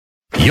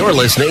You're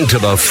listening to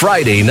the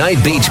Friday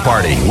Night Beach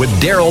Party with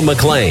Daryl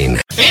McLean.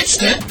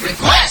 Instant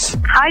request.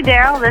 Hi,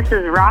 Daryl. This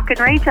is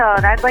Rockin' Rachel,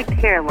 and I'd like to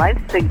hear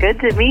Life's Been Good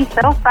to Me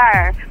So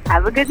Far.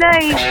 Have a good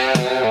night.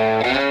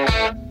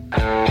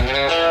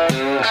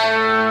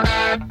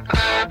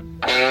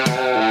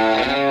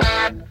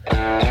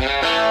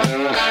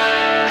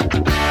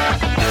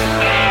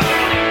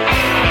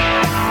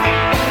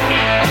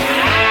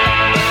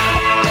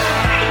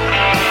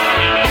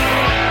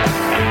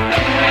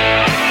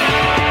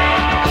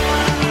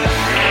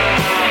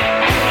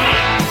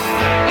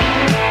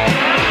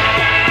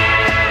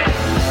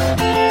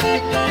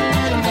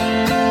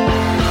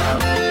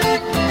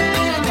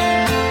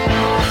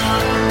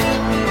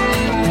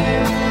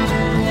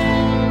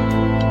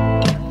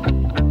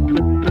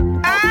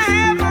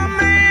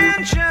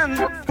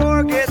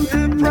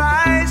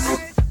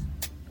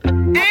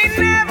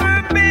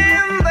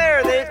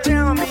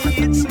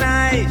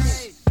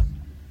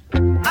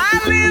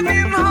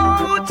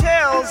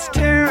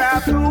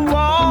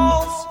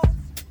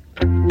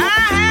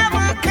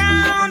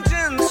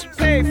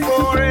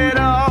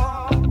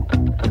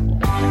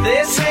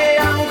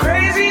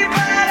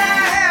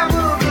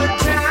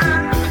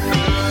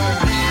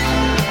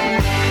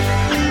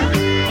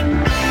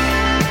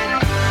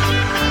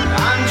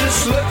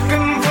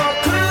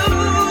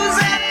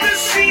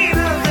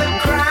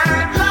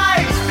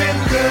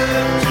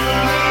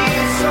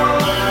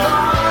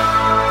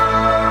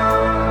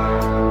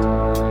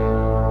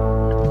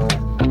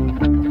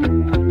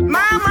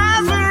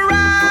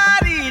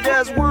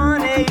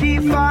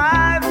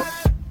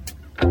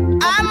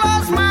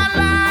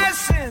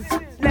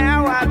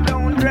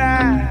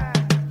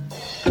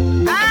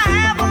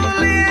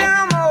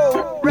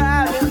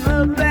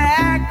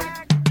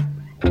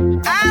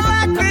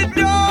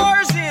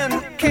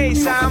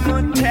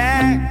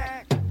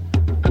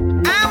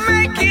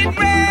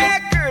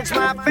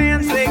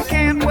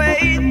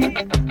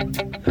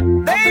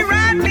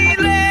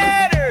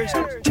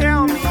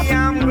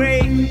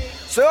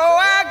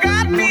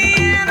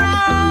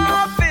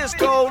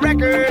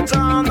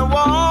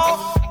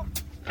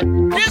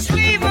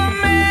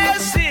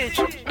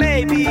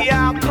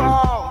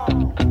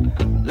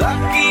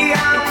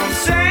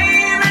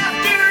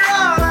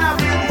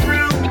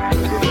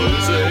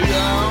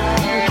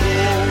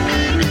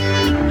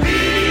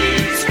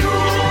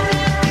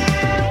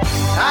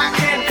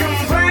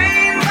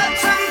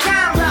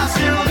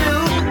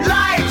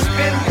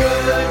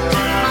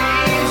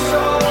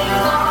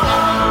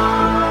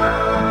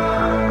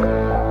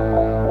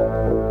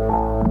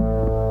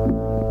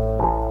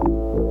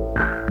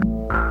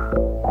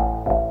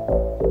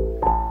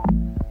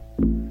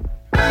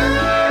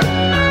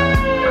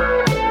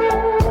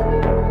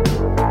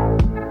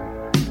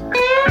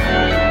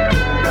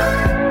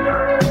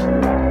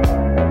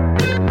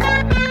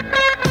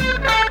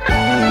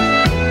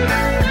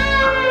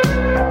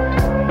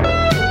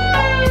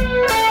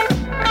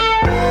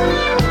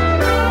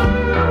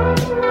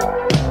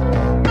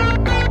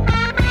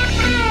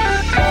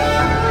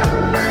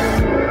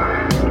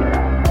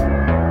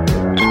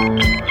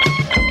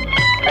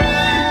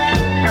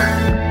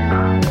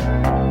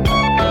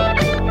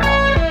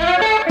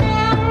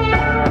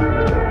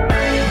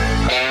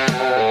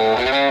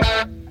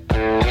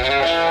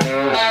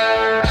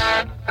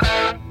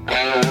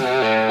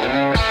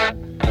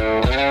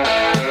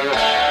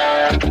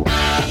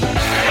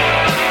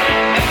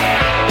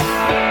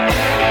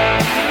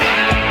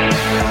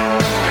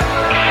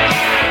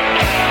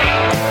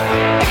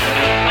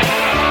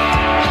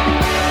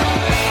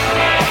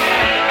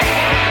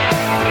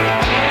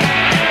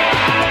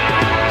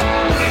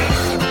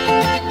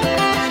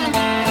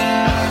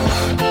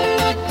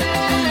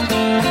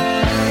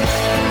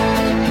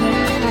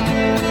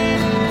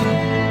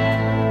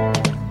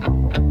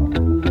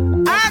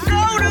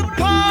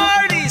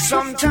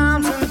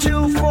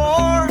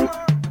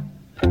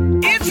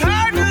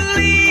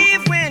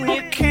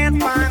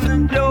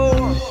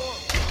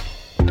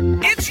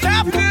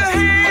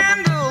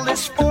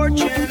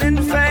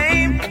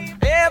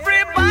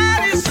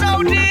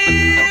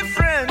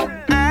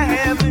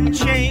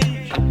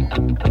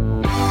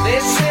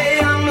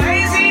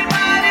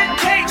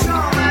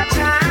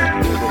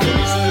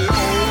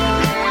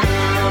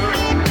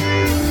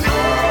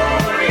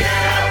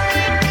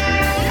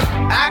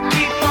 I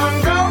keep on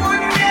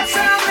going, guess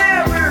I'll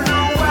never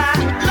know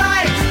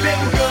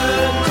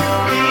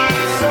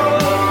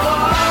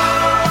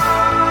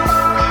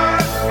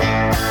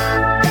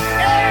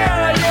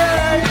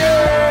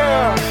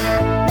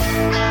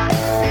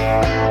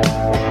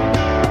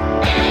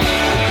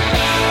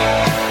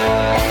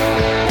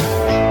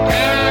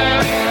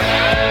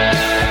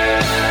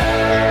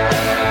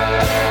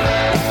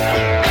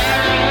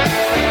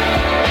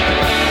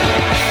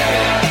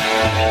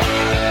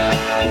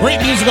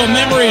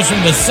Musical memories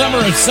from the summer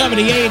of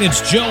 78.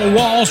 It's Joe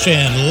Walsh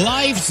and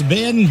Life's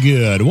Been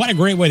Good. What a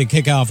great way to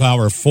kick off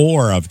hour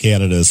 4 of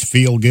Canada's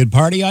Feel Good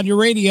Party on your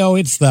radio.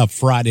 It's the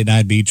Friday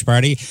Night Beach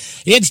Party.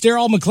 It's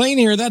Daryl McLean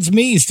here. That's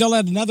me. Still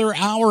had another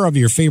hour of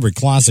your favorite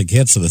classic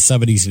hits of the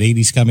 70s and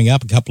 80s coming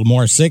up. A couple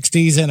more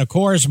 60s. And, of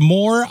course,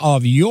 more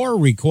of your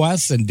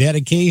requests and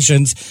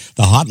dedications.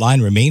 The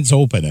hotline remains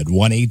open at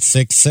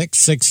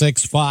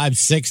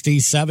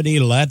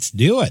 1-866-665-6070. Let's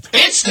do it.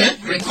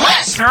 Instant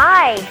request.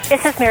 Hi,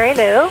 this is Mary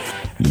Lou.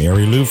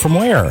 Mary Lou from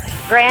where?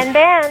 Grand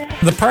Bend.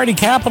 The party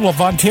capital of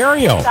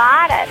Ontario.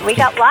 Got it. We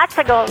got lots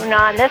of going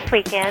on this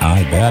weekend.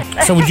 I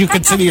bet. So would you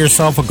consider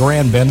yourself a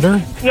grand bender?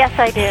 Yes,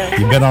 I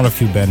do. You've been on a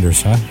few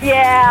benders, huh?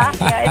 Yeah,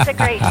 it's a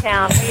great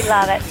town. We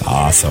love it.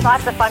 Awesome.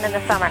 Lots of fun in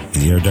the summer.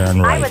 You're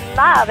darn I right. would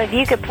love if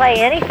you could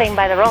play anything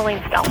by the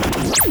Rolling Stones.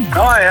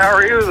 Hi, how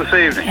are you this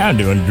evening? I'm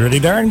doing pretty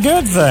darn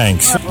good,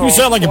 thanks. You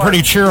sound like a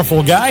pretty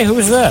cheerful guy.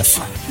 Who's this?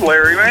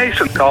 Larry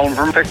Mason, calling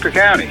from Pictou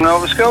County,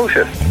 Nova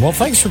Scotia. Well,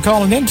 thanks for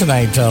calling in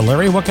tonight,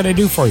 Larry. What can I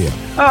do for you?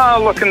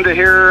 Looking to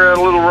hear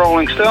a little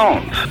Rolling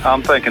Stones.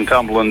 I'm thinking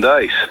Tumbling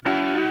Dice.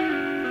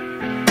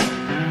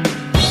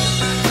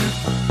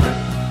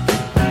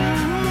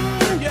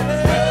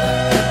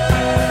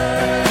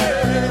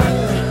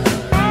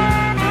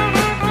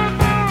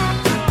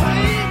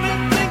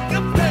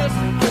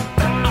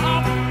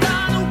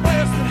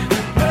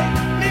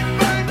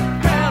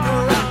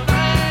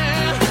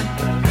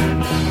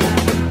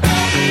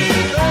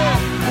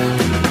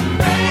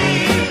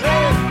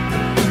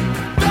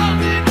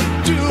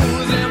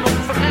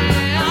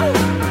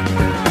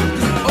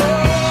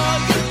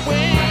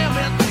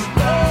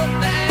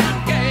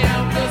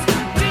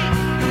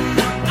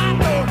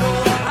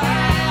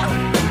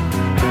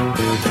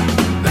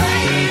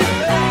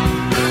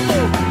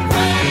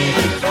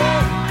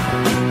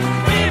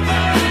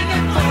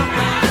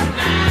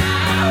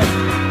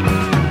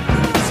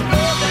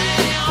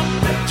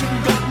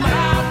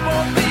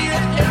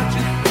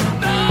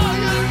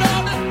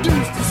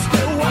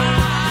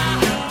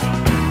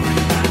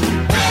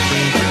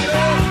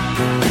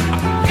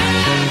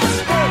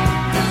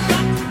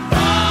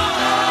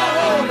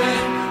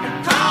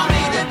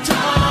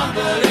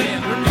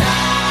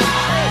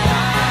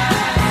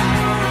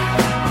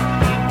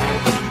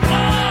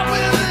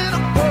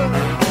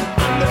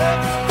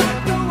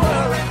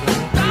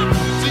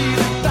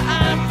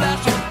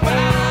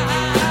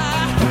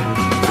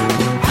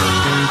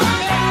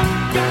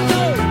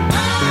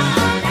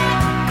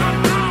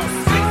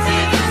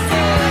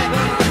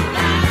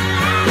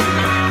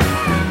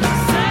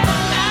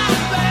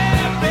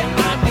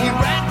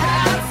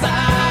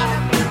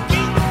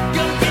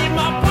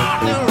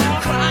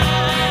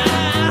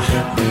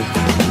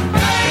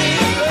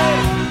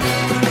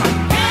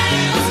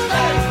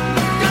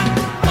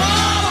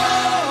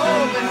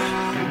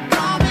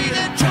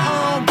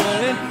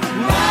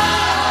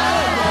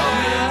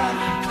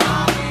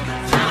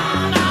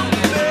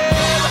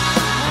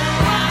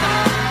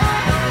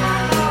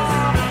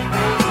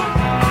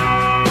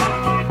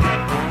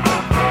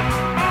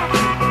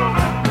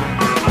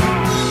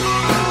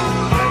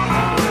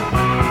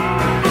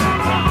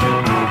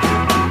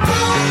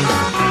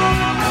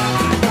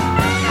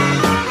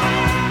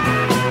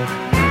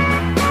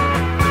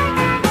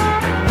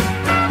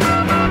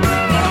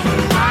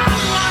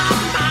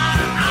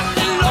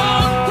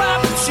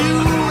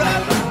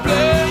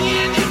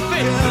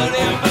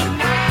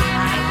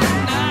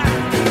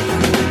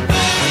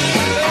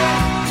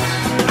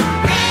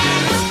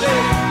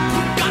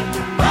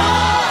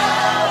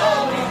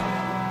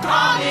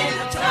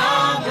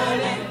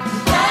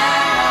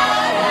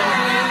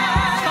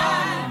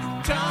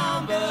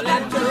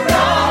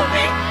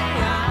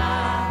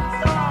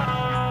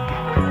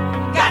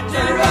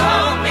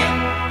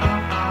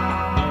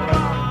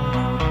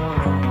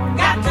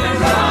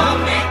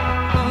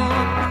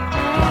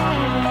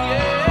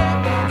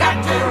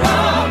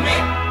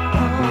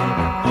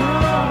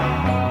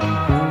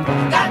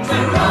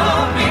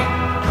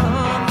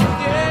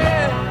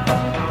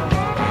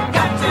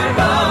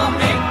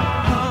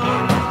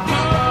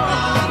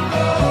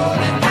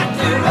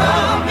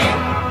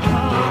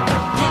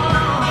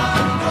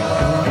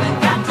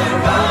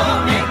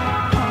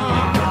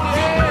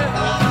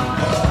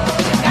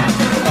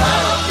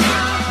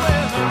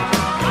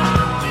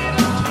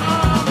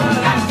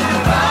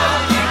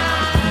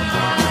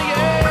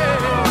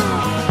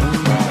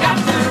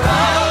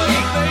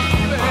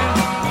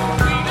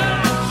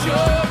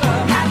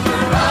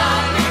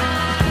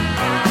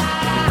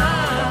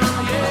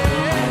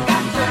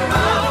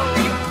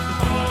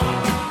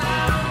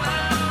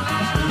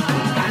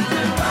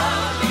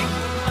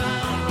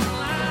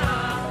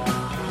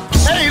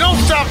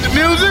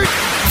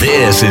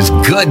 This is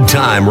Good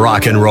Time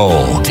Rock and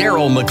Roll.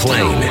 Daryl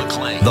McLean,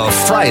 the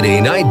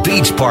Friday Night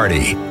Beach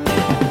Party.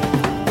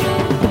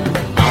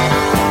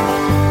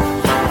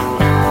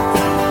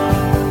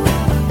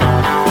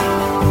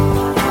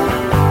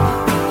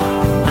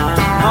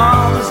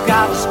 Mama's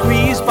got a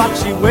squeeze, but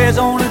she wears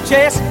on her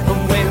chest.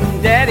 And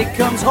when Daddy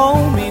comes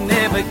home, he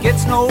never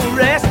gets no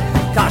rest.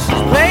 'Cause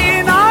she's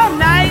playing all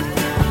night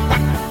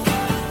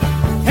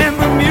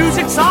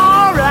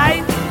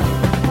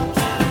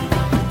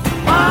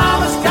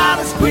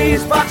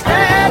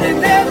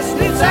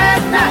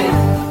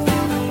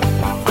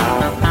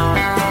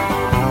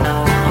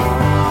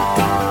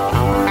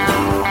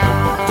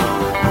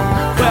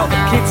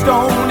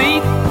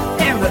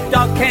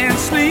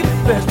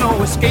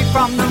escape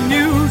from the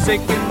music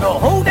in the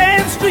whole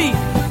damn street.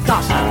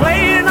 'Cause she's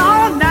playing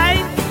all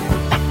night,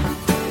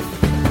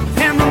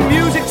 and the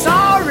music's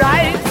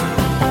alright.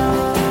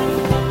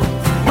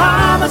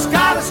 Mama's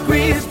got a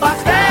squeeze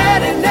box,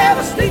 Daddy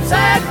never sleeps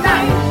at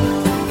night.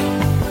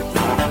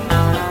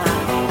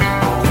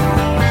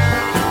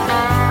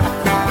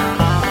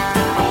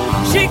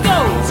 She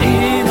goes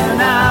in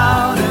and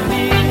out and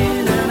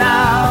in and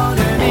out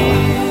and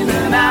in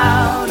and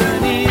out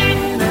and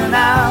in and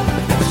out.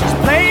 She's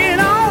playing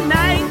all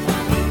night,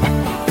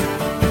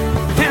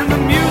 and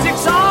the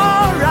music's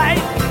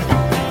alright.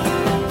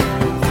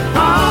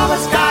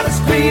 Mama's got a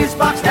squeeze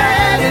box,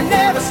 Daddy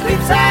never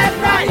sleeps at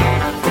night.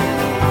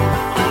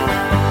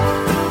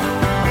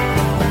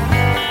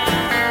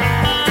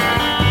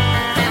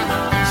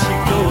 She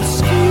goes,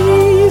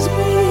 squeeze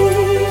me,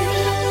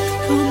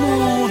 come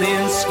on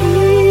and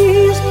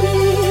squeeze me,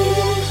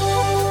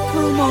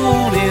 come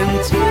on and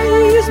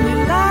tease me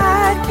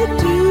like you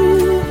do.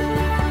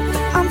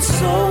 I'm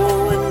so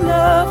in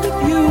love with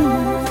you.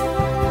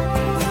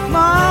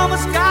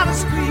 Mama's got a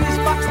squeeze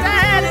box,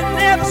 Daddy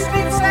never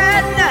sleeps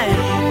at night.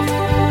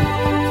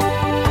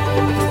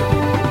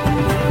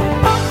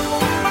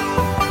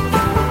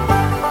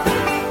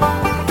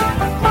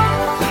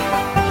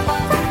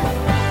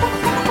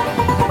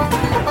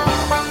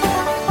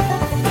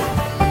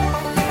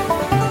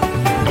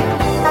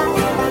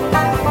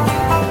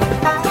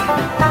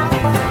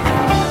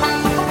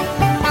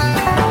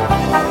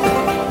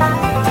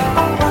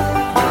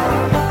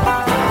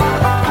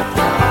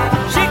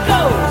 She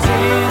goes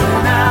in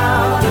and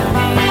out and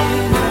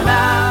in and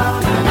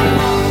out and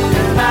in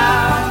and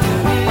out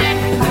and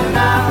in and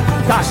out.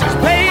 'Cause she's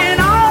playing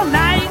all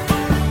night,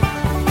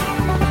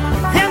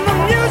 and the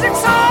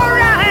music's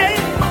alright.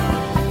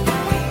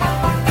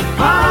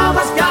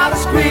 Mama's got a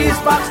squeeze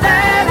box,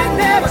 Daddy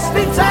never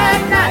sleeps at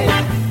night.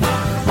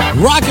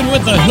 Rocking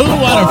with the Who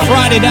on a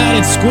Friday night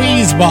at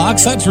Squeeze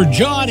Box. That's for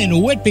John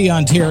in Whitby,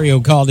 Ontario,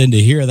 called in to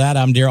hear that.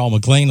 I'm Daryl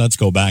McLean. Let's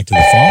go back to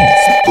the phones.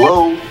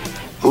 Hello?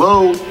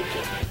 Hello?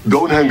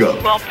 Don't hang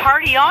up. Well,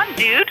 party on,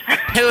 dude.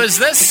 Who is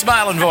this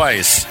smiling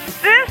voice?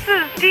 This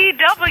is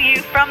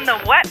DW from the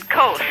Wet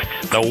Coast.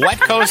 The Wet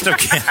Coast of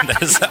Canada.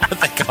 Is that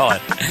what they call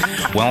it?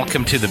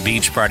 Welcome to the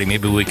beach party.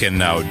 Maybe we can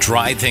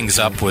dry things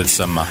up with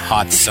some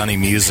hot, sunny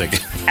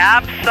music.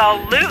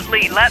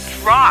 Absolutely. Let's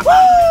rock.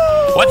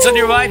 What's on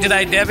your mind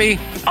tonight, Debbie?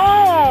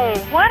 Oh,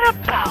 what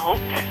about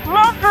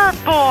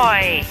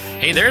Loverboy?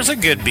 Hey, there's a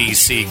good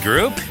BC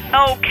group.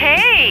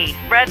 Okay.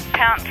 Red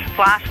pants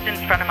flashed in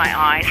front of my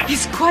eyes.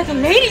 He's quite a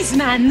ladies'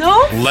 man,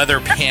 no? Leather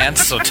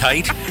pants so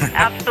tight.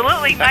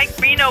 Absolutely. Mike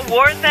Reno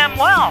wore them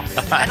well.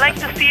 I'd like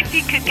to see if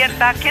he could get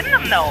back in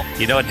them, though.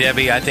 You know what,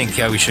 Debbie? I think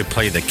we should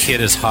play The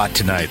Kid is Hot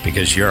Tonight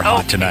because you're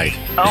hot tonight.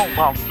 Oh,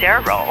 well,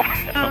 Daryl.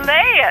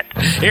 Play it.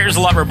 Here's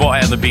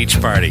Loverboy on the beach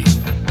party.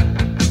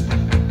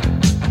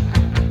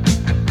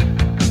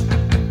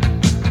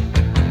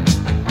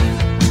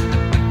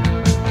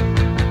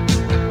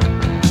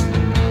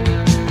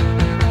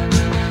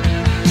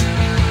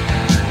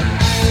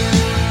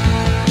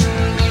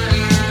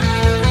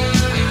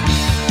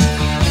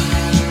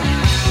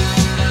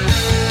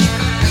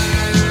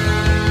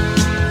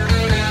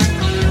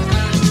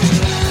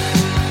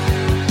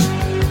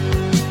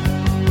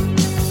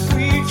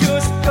 We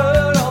just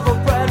heard of a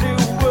brand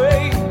new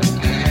way,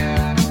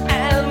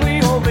 and we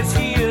hope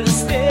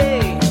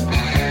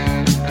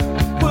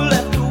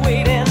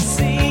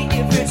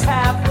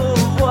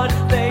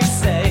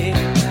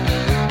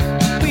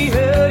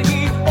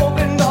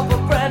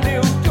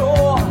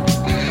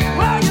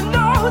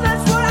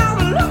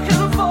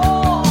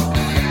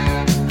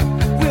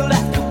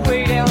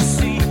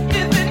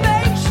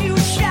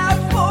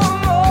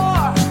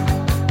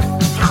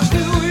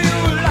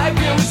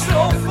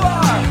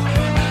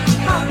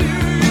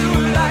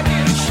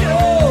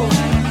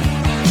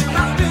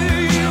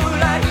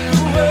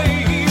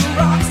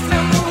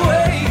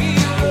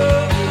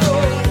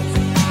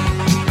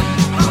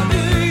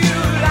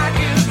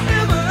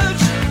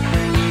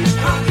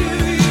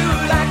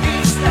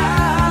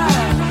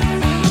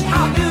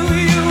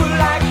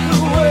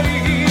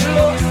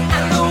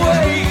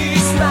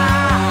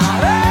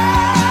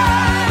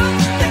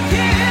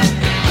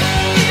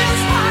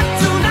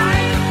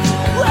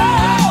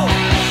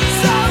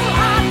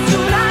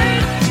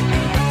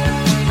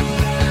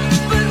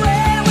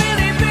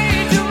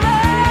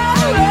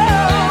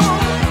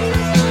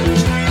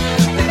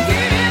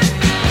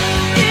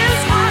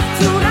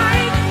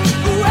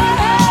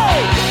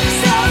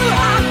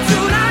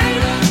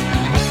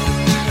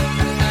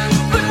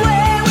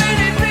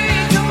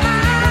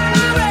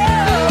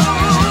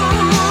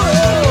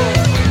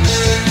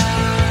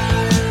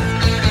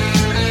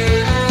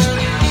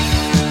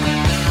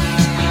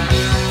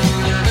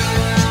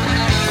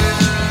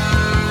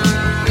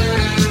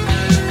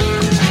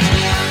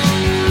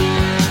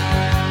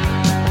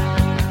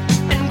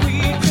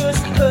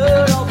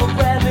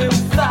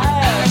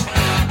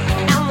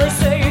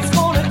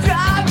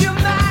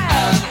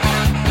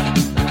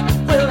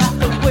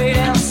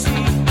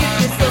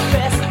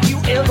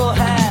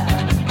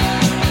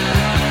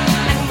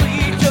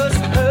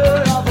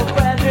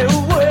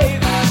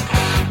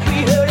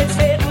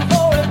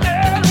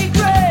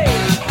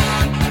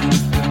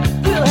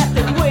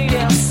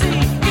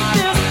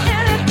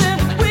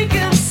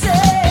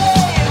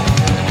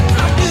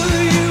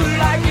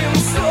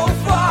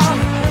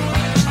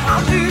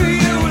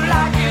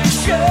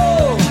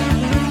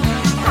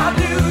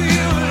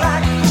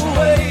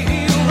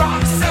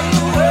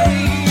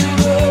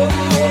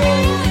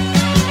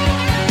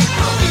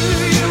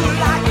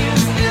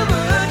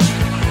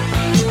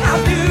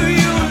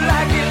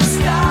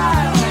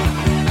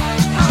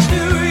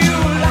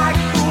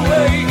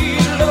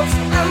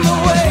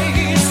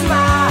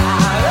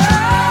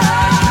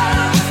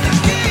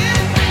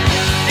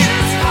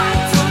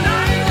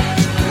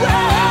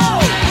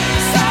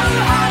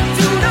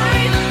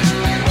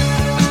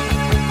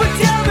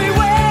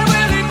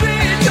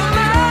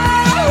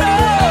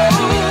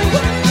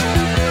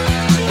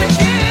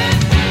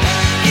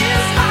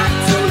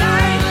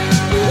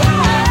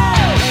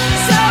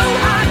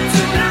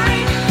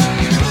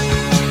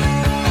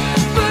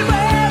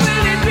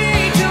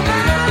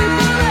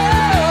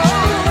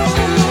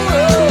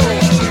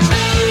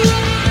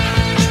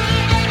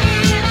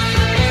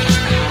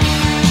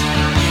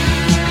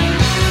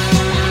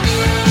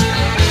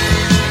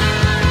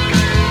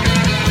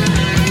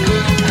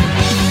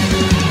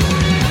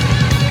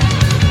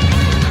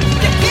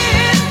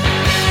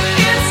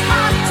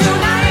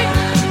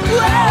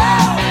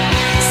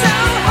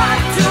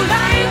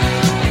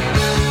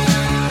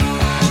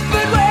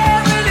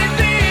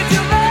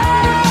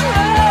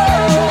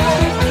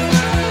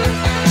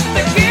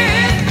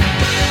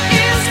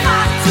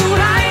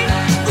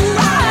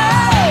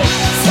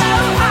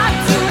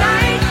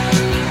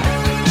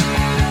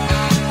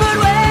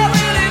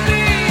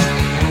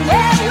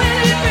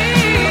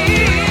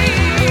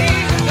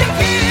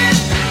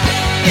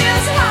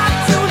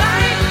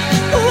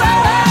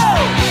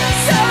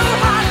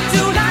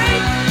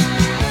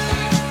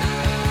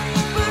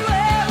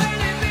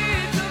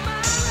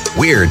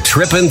We're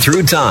tripping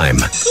through time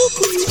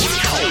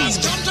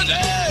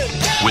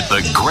with the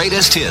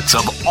greatest hits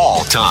of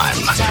all time.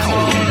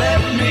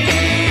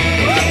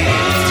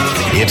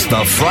 It's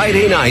the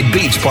Friday Night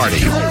Beach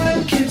Party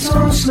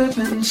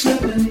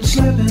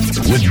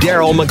with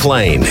Daryl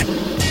McClain.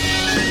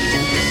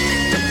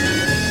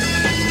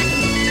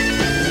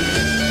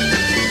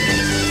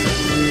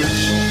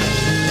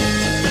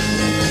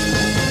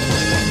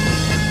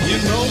 You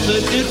know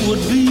that it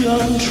would be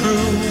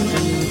untrue.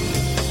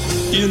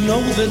 You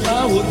know that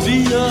I would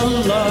be a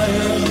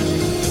liar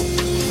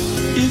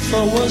if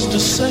I was to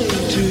say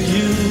to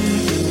you,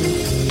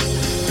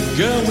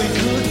 girl, we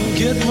couldn't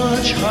get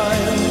much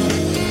higher.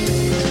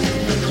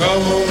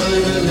 Come on,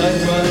 baby,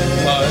 light my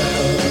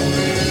fire.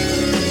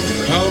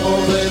 Come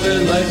on,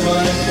 baby, light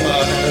my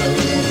fire.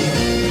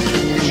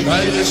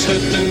 Try to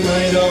set the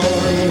night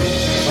on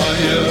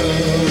fire.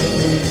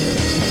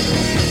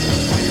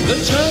 The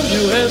time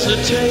to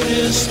hesitate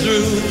is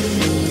through.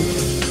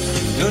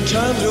 No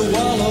time to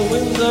wallow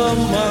in the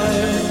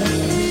mire.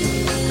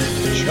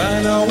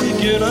 Try now, we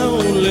can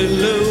only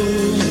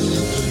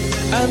lose,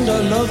 and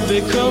our love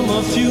become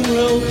a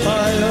funeral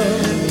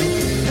pyre.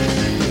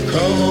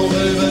 Come on,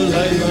 baby,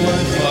 light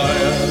my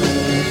fire.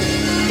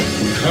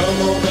 Come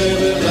on,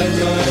 baby, light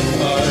my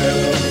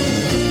fire.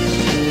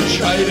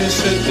 Try to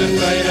set the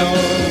night on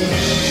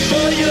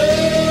fire.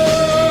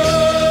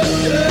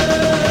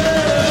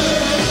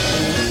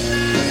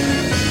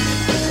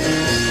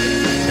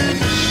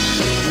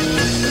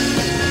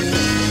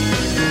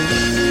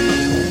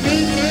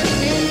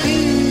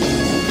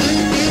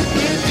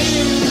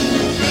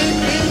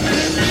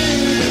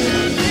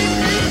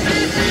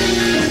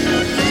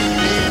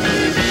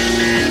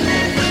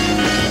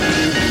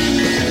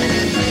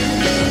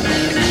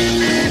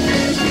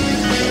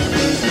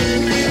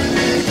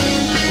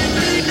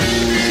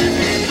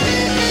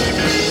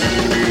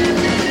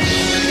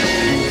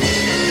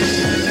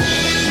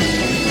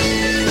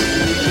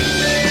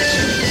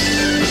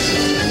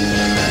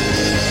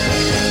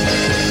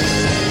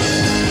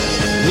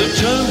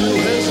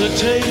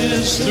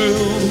 Is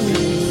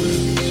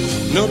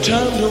through. No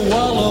time to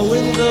wallow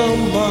in the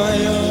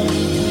mire.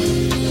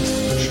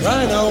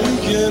 Try now, we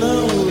can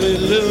only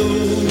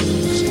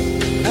lose,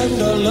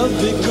 and our love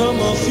become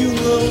a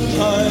funeral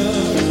pyre.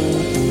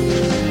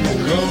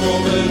 Come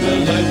on,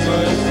 baby, light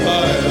my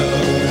fire.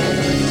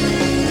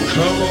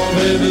 Come on,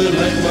 baby,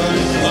 light my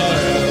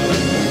fire.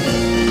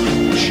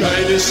 Try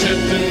to set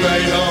the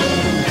night on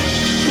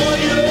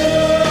fire.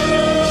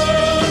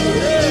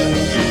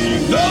 You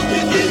know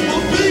that it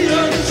will be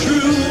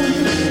untrue.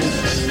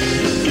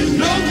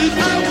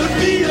 I would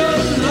be a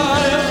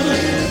liar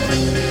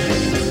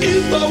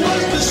if I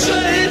was to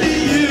say to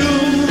you,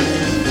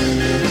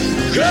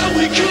 girl,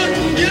 we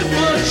couldn't get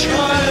much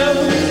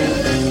higher.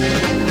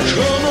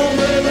 Come on,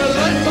 baby,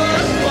 light my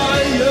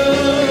fire.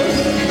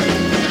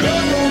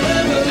 Come on,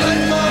 baby,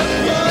 light my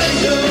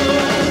fire.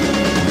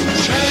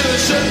 Try to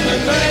set the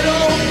night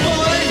on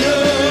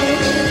fire.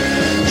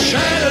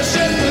 Try to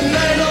set the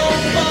night on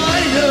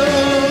fire.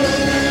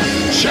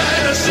 Try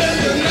to set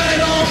the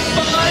night on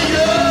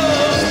fire.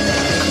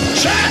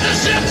 Try to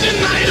set the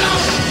night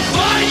on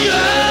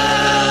fire.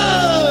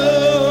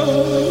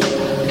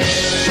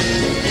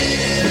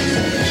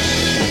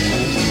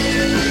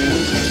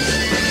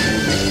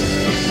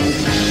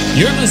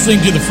 You're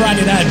listening to the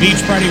Friday Night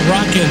Beach Party,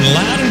 rocking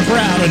loud and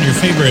proud on your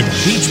favorite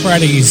Beach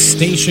Party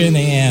station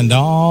and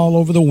all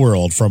over the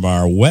world from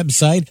our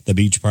website,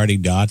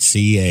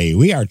 thebeachparty.ca.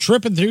 We are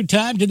tripping through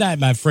time tonight,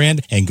 my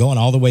friend, and going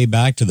all the way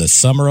back to the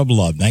summer of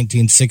love,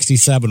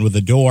 1967 with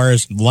the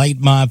Doors, Light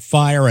My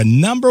Fire, a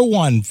number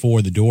one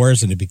for the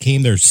Doors, and it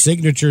became their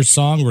signature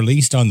song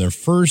released on their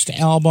first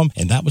album,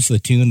 and that was the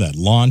tune that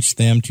launched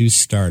them to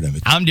stardom.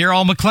 I'm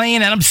Daryl McClain,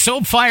 and I'm so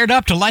fired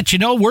up to let you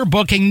know we're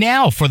booking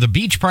now for the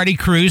Beach Party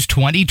Cruise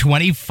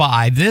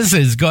 2025. This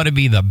is going to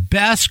be the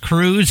best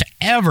cruise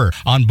ever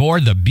on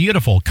board the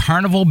beautiful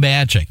Carnival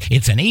Magic.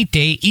 It's an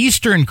 8-day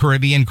Eastern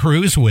Caribbean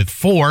cruise with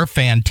 4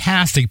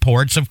 fantastic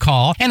ports of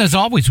call. And as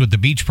always with the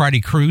Beach Party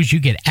Cruise,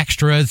 you get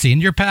extras in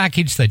your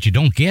package that you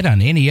don't get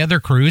on any other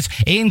cruise,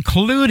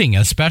 including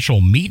a special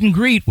meet and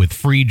greet with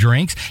free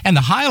drinks. And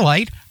the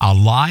highlight, a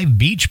live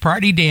beach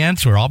party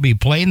dance where I'll be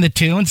playing the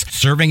tunes,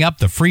 serving up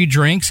the free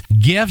drinks,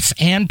 gifts,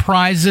 and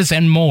prizes,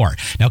 and more.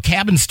 Now,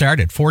 cabins start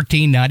at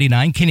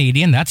 $14.99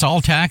 Canadian. That's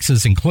all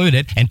taxes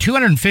included. And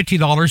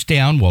 $250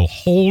 down will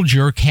hold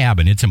your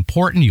cabin. It's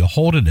important you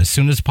hold it as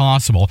soon as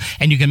possible,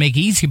 and you can make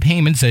easy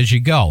payments as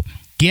you go.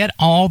 Get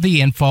all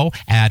the info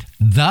at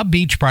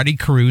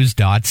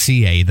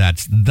thebeachpartycruise.ca.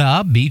 That's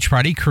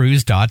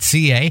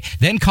thebeachpartycruise.ca.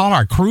 Then call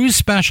our cruise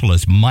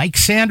specialist, Mike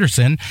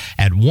Sanderson,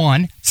 at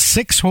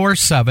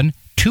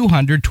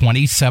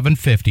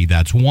 1-647-200-2750.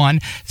 That's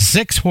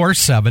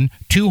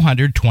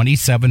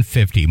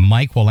 1-647-200-2750.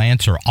 Mike will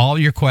answer all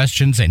your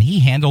questions, and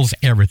he handles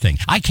everything.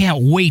 I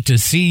can't wait to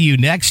see you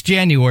next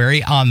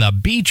January on the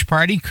Beach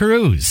Party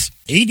Cruise.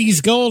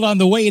 80s Gold on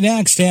the way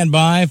next. Stand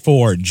by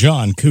for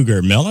John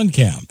Cougar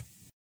Mellencamp.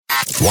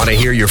 Want to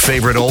hear your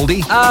favorite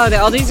oldie? Oh, the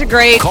oldies are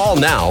great. Call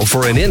now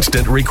for an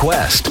instant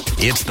request.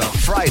 It's the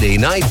Friday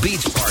Night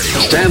Beach Party.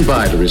 Stand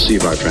by to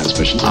receive our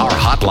transmission. Our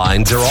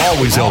hotlines are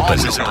always open.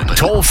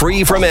 Toll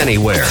free from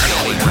anywhere.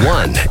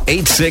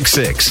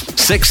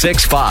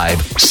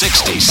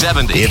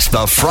 1-866-665-6070. It's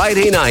the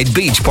Friday Night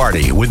Beach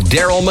Party with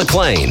Daryl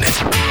McClain.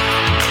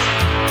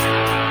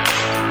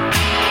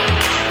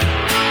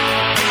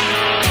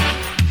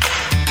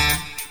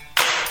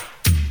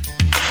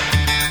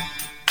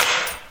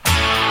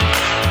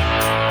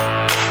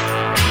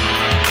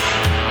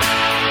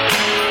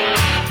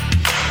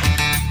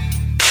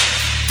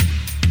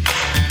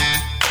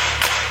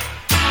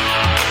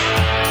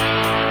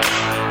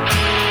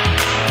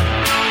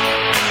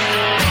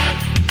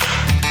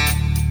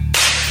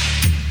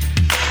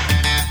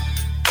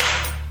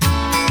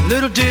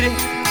 Little ditty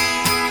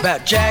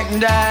about Jack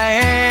and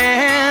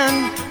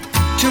Diane,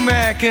 two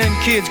American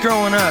kids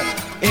growing up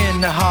in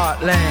the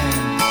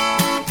heartland.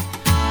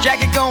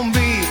 Jackie gonna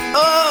be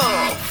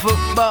a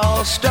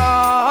football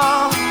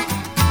star,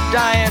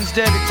 Diane's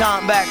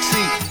debutante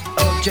backseat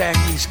of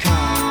Jackie's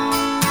car.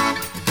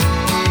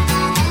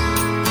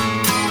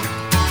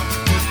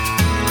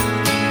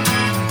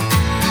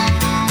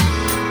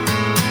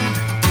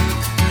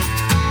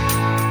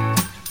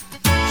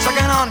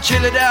 Sucking on a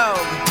chili dog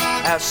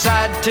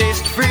outside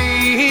taste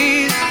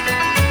freeze.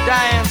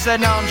 Diane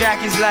sitting on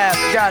Jackie's lap,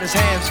 got his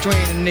hands between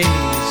her knees.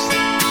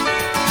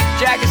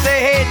 Jackie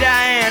say, hey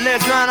Diane,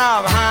 let's run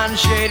off behind the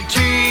shady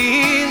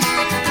trees.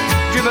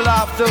 Dribble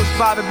off those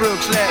Bobby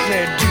Brooks, let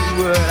me do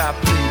what I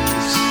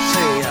please.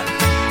 Say,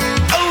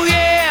 oh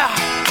yeah,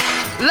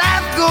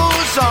 life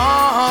goes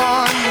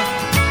on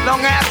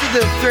long after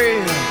the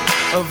thrill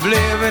of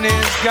living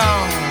is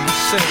gone.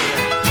 Say,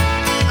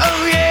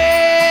 oh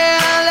yeah,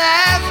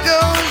 life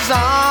goes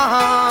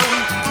on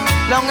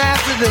long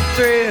after the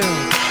thrill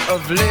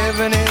of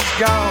living is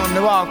gone.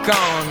 To walk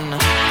on.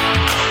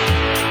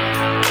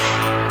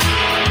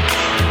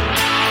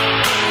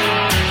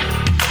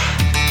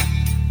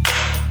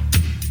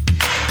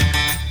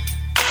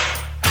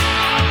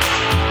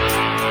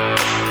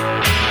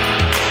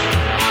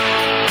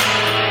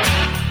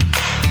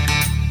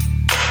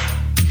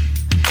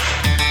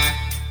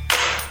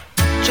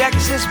 Jackie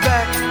sits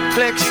back,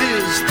 collects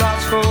his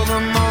thoughts for the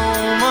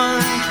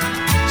moment,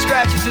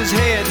 scratches his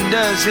head and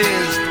does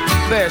his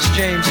best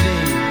James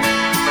Dean.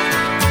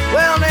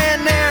 Well,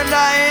 then there,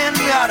 Diane,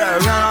 gotta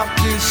run off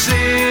to the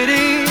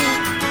city.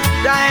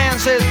 Diane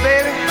says,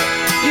 baby,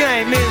 you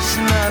ain't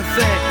missing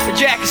nothing. But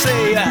Jackie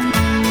say,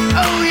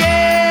 oh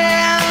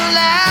yeah,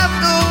 life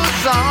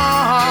goes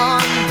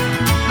on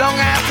long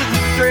after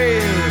the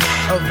thrill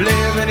of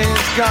living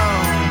is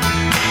gone.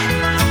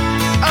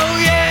 Oh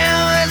yeah,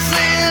 let's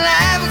say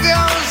life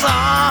goes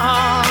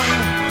on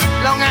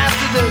long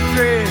after the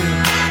thrill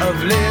of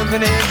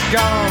living is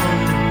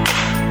gone.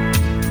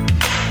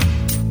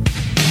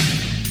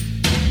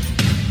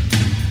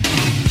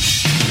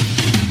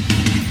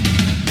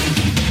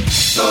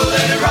 So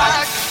let it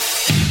rock,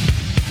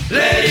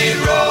 let it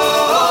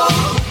roll,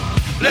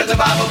 let the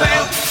Bible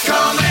bell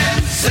come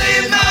and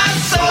save my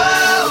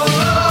soul.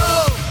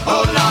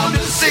 Hold on to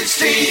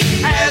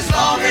 16 as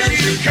long as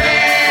you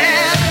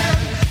can.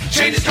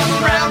 Changes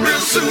come around real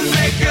soon,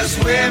 make us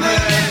women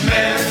and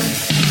men.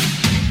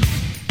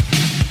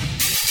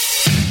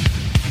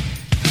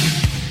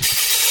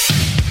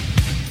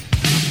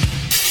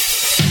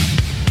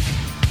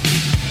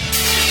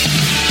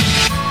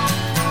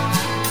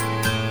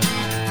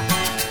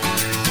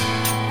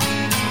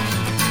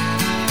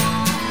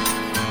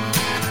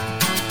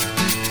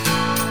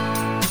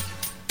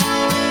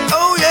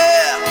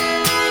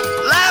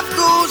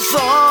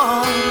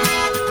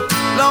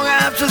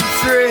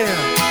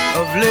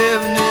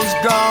 Living is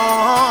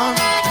gone.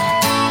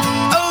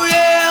 Oh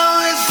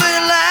yeah, they say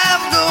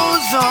life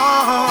goes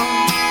on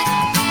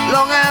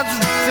long after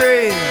the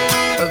thrill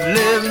of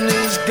living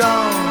is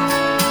gone.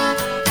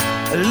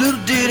 A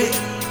little ditty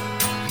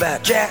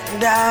about Jack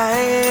and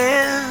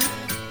Diane,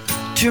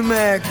 two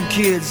American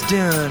kids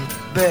doing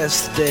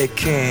best they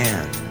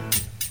can.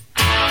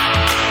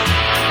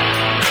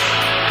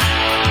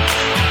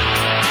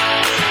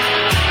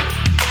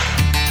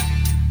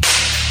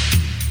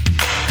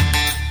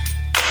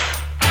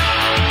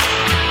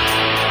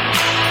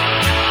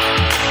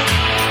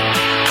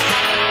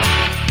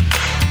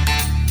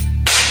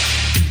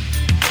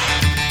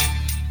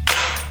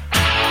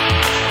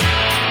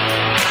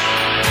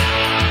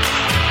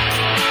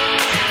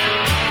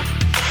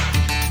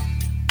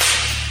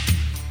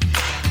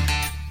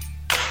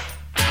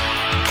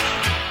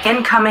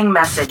 Incoming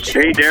message.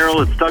 Hey,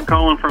 Daryl, it's Doug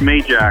calling from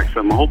Ajax.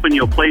 I'm hoping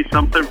you'll play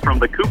something from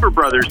the Cooper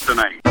Brothers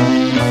tonight.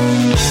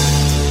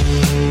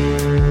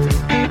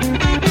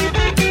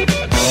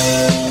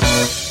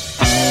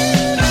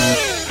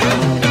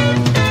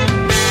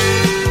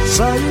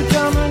 Saw you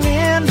coming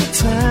into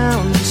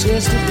town just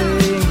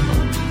yesterday.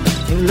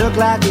 You look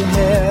like you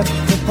had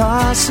the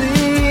posse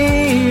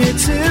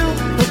too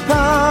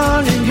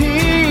upon your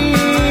heels.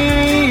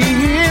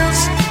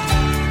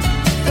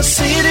 A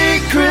city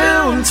crew,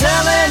 I'm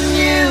telling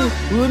you,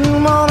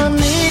 wouldn't wanna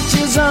meet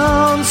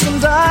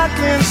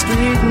darkened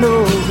street,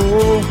 no.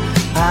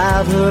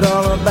 I've heard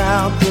all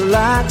about the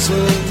likes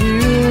of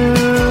you.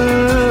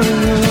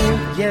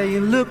 Yeah,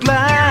 you look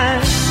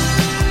like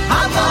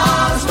I'm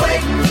always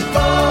waiting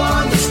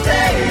for the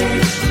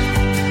stage.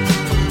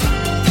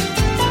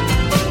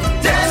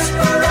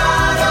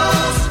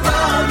 Desperados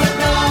from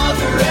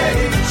another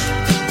age.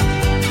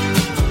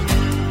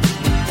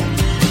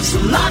 So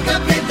lock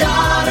up your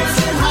daughters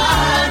and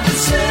hide the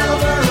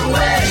silver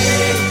away.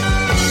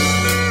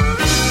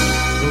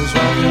 Those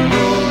rock and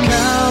roll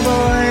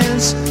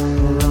cowboys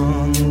are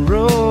on the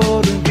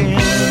road again.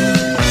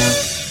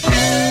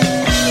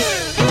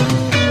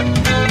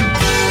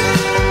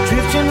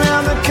 Drifting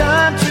around the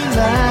country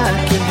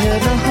like you're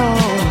heading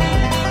home.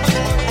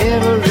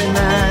 Every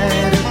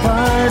night a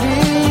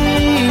party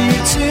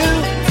or two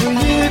for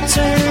you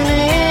turn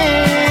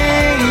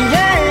in.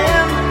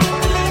 Yeah.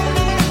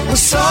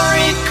 Well,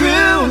 sorry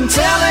crew, I'm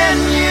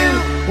telling you,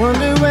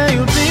 wonder where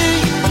you'll be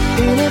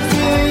in a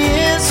few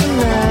years from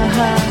now.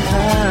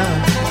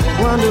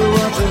 Wonder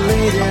what the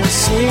ladies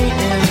see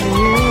in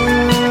you.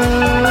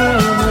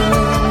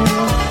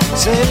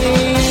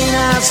 Saying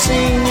I've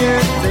seen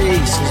your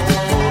faces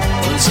before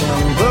on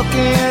some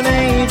booking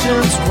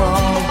agent's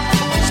wall,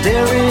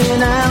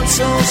 staring out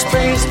some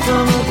space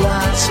from a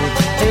glass of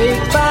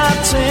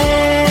 8x10.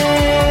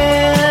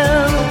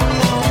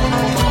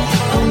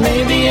 Or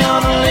maybe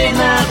on a late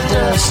night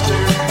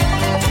duster,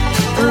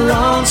 or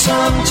on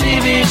some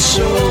TV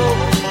show.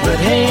 But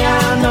hey,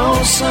 I know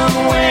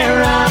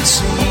somewhere I've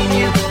seen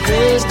you,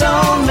 crazed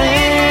old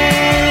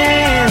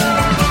man.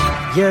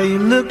 Yeah, you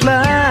look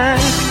like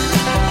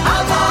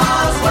I'm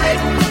always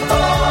waiting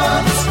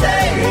for the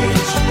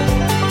stage.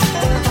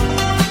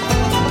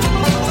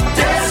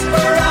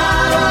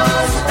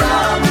 Desperados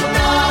from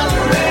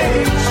another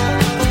age.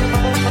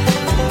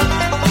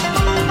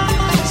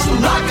 So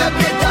lock up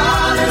your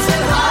dollars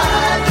and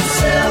hide the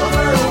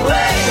silver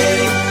away.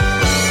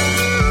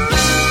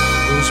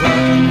 Those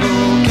rock and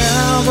roll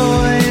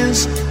cowboys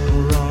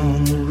are on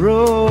the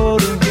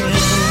road again.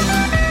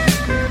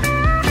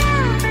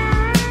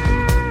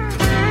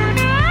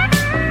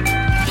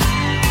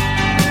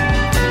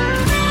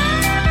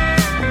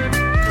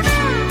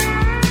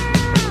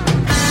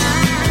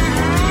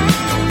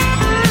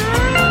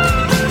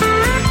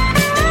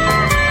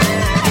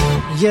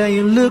 Yeah,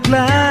 you look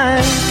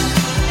like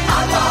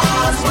I'm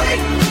always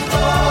waiting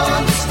for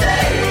the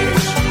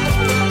stage.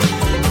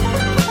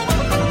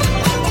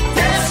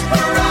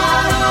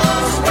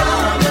 Desperados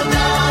from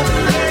another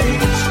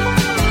age.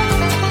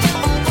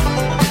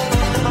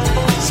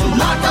 So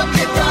lock up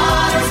your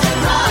daughters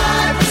and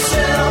hide the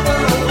silver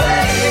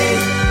away.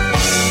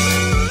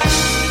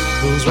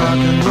 Those rock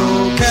and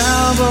roll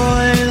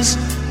cowboys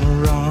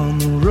are on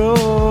the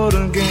road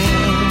again.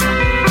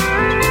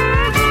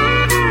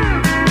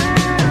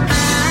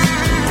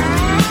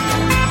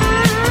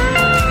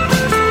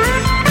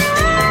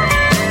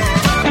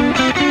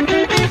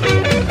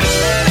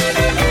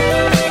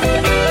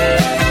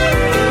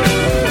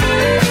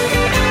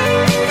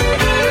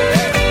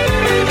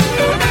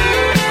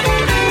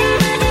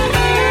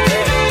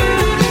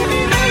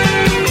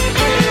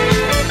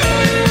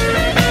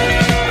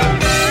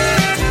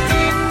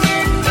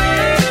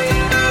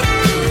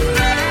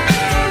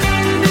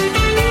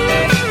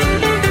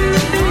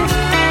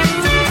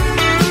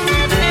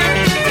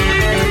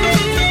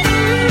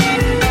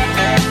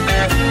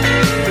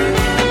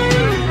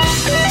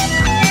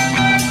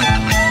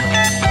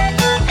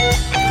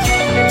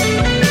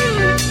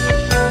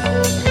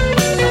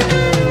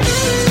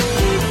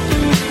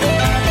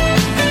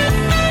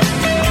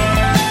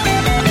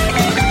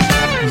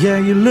 Yeah,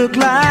 you look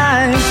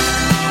like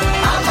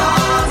I'm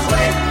always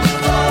waiting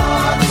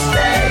for the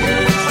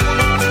stage.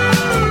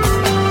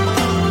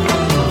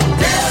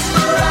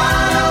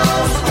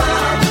 Desperados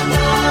from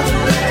another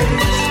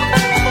age.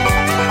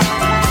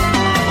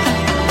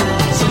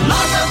 So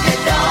lock up your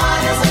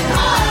daughters and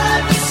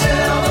hide the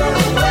silver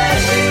away.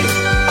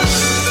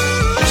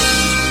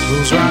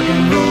 Those rock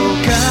and roll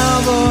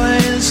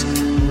cowboys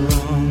are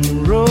on the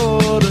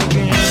road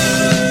again.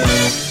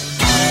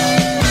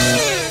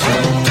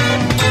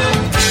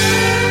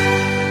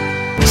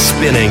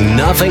 Spinning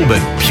nothing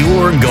but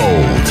pure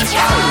gold.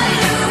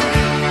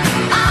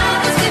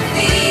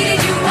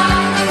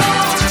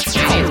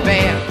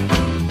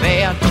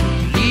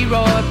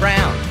 Leroy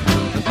Brown,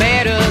 the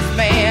baddest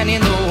man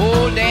in the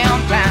whole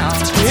damn town.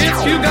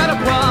 If you got a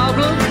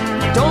problem,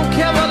 don't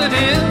care what it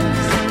is.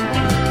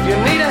 If you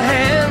need a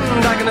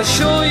hand, I can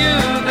assure you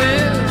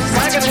this. I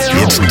can help.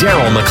 It's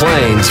Daryl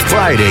McLean's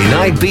Friday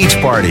Night Beach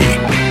Party.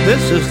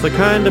 This is the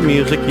kind of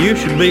music you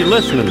should be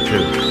listening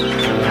to.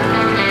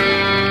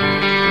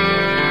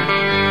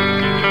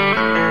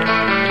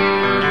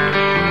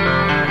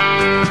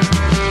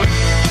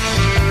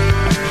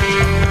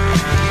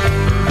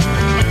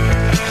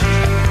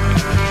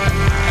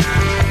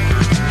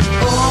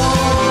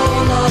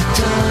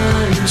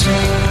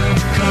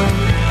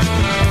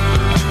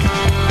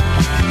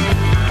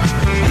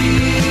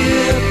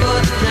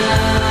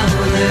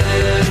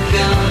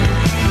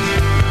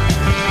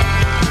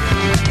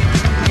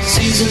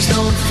 Seasons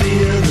don't feel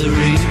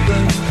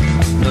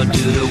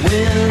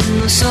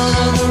sun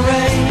or the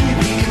rain,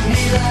 we can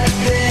be like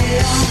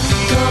they are.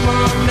 Come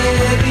on,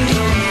 baby,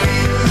 don't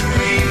feel the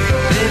reaper.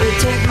 Baby,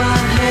 take my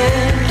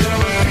hand,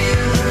 don't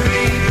feel the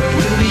reaper.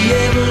 We'll be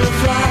able to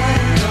fly,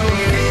 don't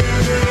feel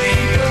the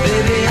reaper.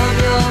 Baby, I'm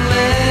your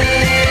man.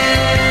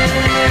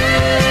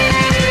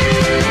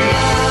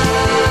 La,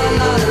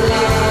 la, la,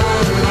 la,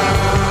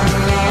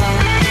 la.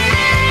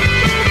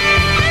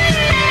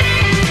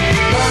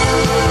 La,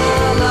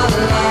 la,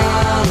 la,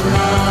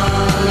 la,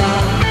 la.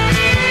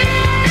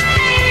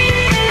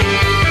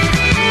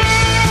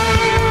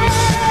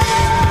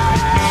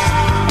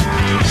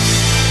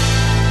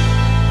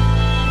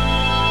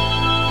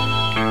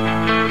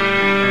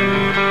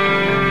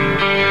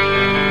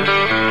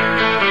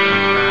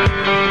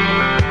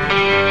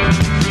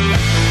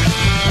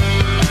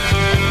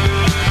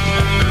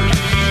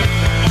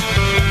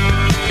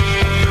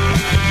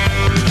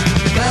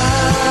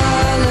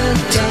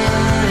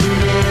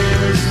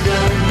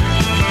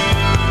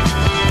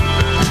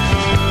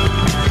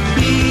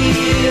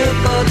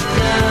 But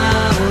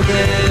now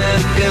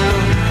they're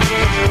gone.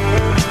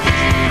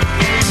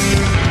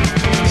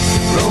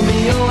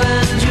 Romeo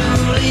and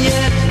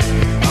Juliet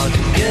are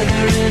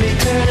together in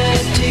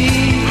eternity.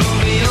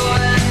 Romeo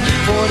and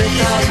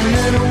 40,000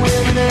 men and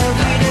women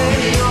every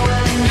day.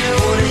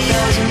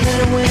 40,000 men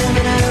and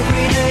women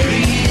every day.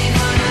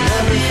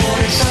 Every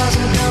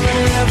 40,000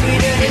 coming every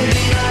day.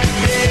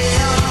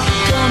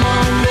 Come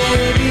on,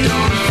 baby,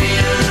 don't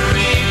feel the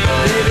reaper.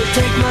 Baby,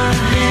 take my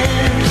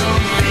hand,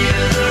 don't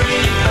feel the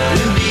reaper.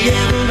 We'll be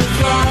able to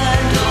fly,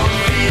 don't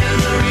feel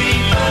the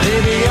reaper.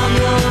 Baby, I'm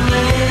your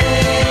man.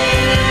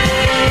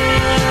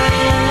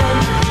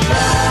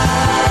 La,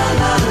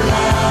 la,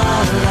 la,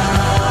 la,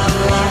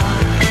 la.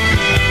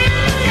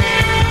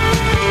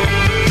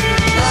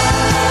 La,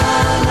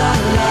 la, la,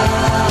 la,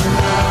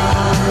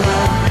 la.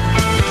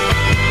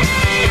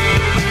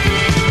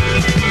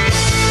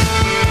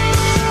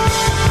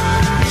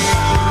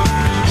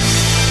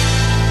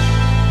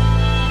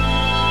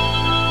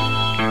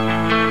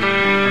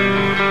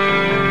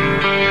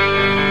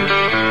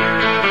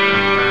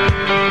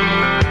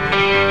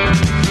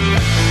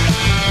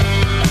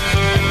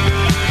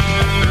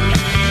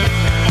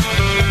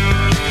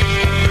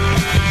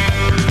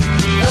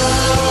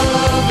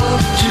 Love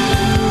of two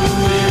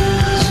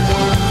is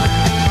one.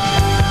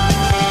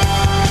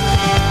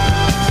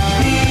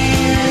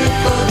 Here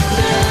but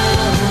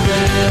now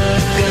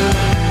they're gone.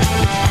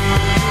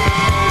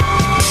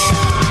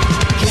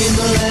 Came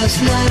the last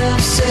night of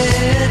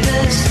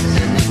sadness,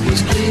 and it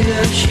was clear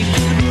she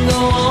couldn't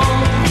go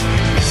on.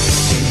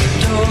 The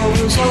door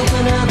was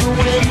open and the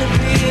wind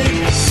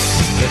appeared.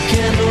 The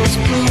candles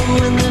blew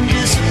and then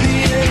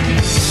disappeared.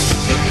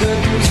 The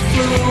curtains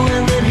flew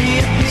and then he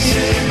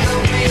appeared.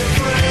 Don't be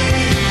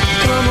afraid.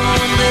 Come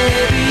on,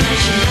 baby.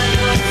 She had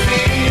no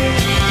fear.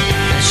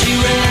 And she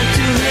ran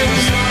to him.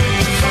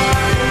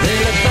 They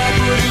looked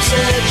backward and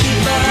said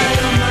goodbye.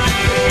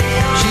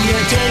 She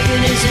had taken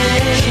his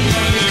hand.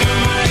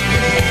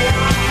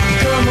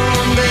 Come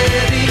on,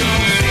 baby.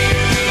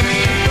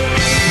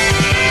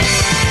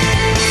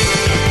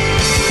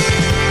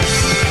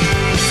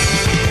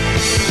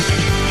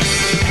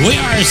 We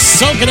are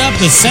soaking up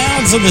the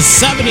sounds of the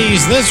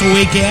 70s this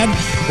weekend.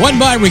 One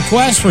by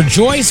request for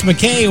Joyce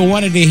McKay, who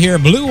wanted to hear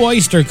Blue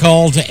Oyster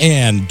Cult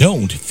and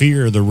Don't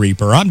Fear the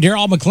Reaper. I'm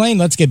Daryl McLean.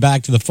 Let's get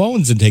back to the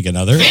phones and take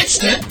another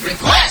Instant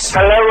request.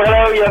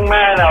 Hello, young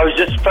man. I was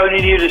just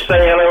phoning you to say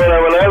hello,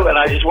 and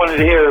I just wanted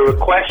to hear a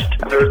request.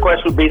 The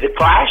request would be The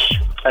Clash,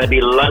 and it'd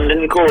be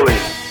London Calling.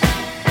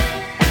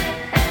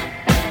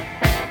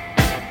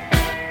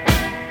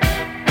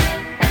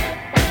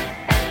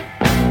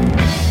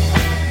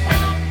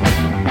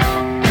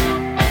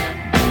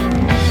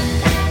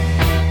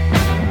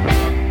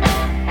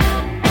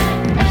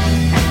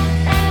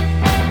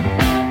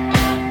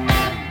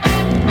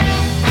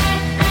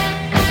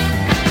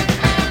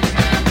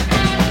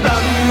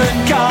 London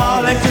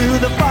calling to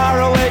the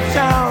faraway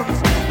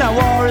towns. Now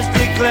war is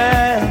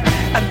declared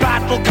and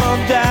battle come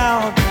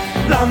down.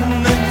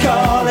 London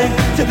calling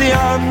to the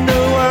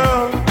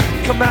underworld.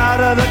 Come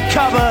out of the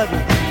cupboard,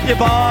 you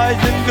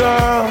boys and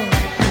girls.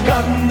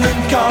 London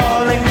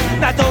calling,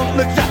 now don't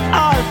look to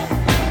us.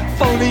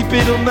 Phony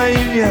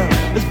Beatlemania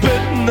has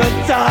bitten the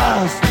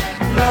dust.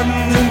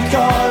 London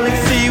calling,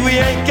 see we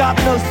ain't got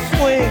no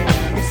swing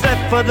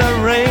except for the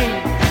rain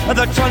and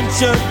the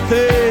truncheon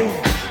thing.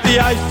 The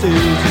ice age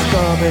is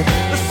coming,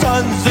 the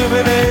sun's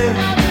zooming in.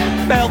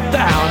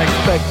 Meltdown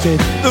expected,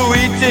 the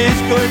wheat is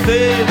going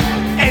thin.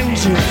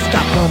 Engines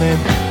stop running,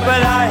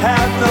 but I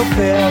have no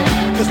fear,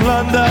 'cause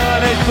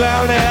London is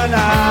drowning.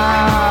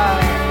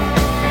 I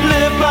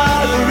live by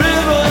the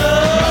river,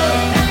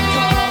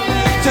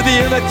 to the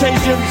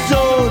imitation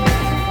zone.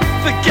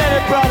 Forget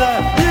it, brother,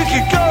 you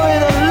can go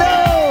it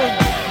alone.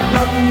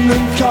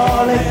 London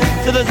calling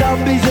to the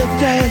zombies of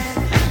death.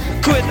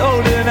 Quit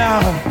holding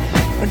out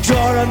and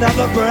draw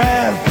another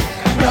breath.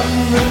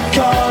 London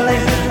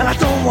calling, and I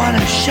don't want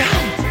to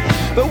shout,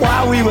 but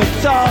while we were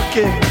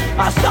talking,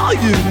 I saw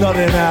you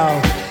nodding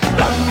out.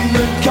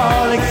 London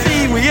calling,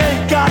 see we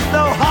ain't got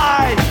no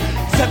hide,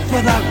 except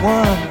for that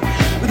one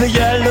with the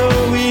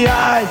yellowy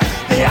eyes.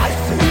 The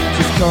ice age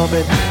is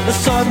coming, the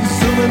sun's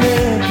zooming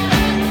in,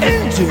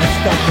 engines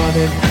stop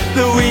running,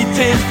 the wheat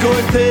is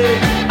going big,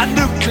 a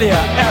nuclear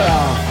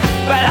error.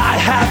 But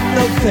I have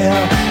no fear,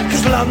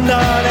 'cause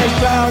London is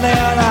drowning.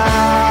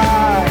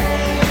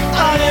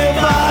 I live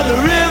by the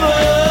river.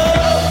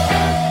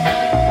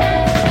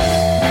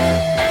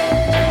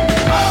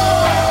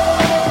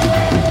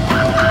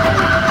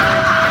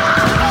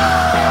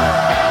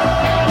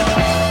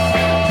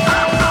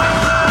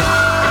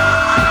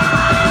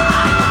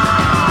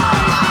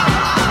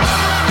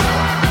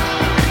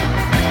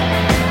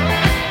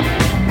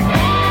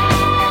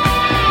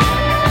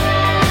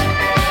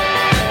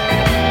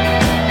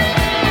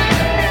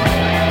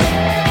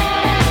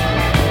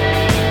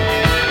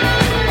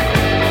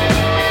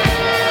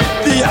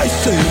 The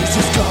ice age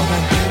is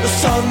coming, the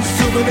sun's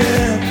zooming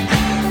in,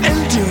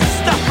 engines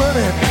stop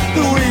running,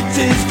 the wheat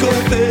is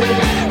going big,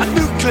 a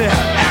nuclear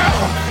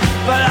error,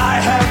 but I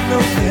have no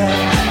fear,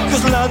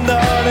 'cause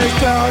London is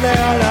drowning.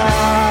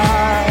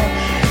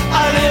 I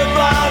live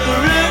by the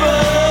river.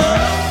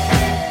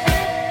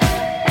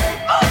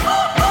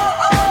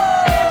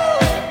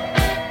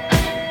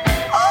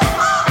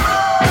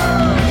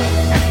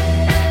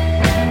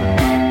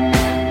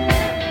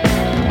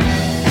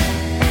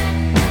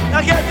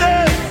 Now get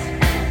this!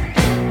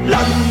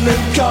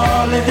 London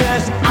calling,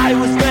 yes, I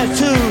was there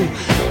too.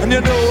 And you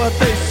know what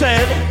they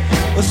said?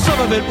 Well, some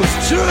of it was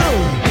true.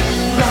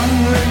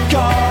 London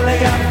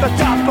calling at the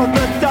top of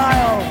the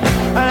dial.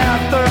 And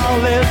after all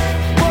this,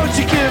 won't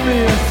you give me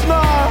a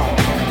smile?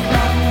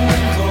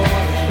 London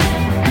calling.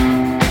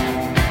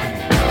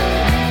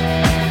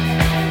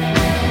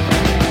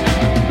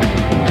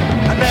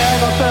 I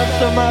never felt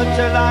so much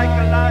like.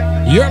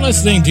 You're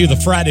listening to the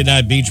Friday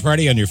Night Beach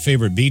Party on your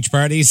favorite beach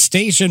party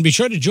station. Be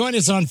sure to join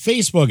us on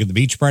Facebook at the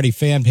Beach Party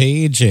fan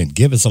page and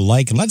give us a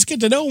like, and let's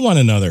get to know one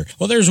another.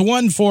 Well, there's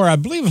one for, I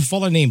believe, a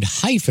fellow named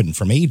Hyphen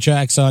from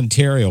Ajax,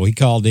 Ontario. He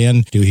called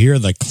in to hear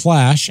The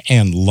Clash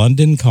and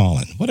London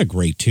Calling. What a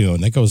great tune.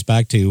 That goes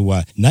back to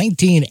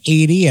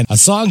 1980, and a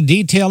song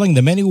detailing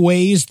the many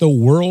ways the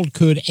world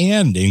could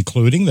end,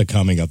 including the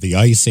coming of the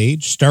Ice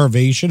Age,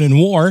 starvation, and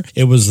war.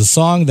 It was the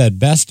song that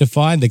best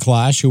defined The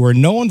Clash, who were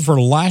known for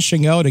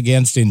lashing out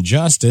against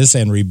injustice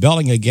and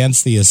rebelling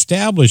against the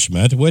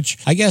establishment, which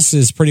I guess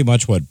is pretty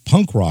much what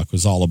punk rock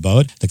was all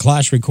about. The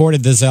Clash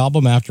recorded this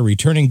album after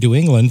returning to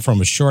England from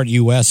a short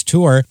U.S.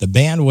 tour. The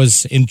band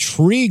was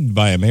intrigued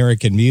by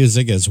American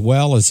music as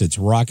well as its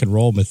rock and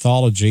roll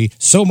mythology,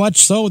 so much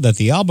so that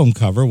the album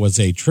cover was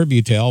a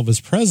tribute to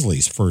Elvis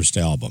Presley's first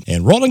album.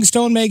 And Rolling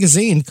Stone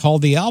magazine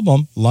called the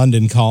album,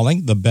 London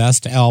Calling, the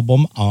best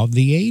album of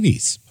the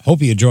 80s.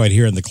 Hope you enjoyed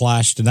hearing The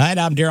Clash tonight.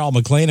 I'm Daryl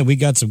McLean, and we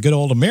got some good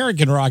old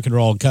American rock and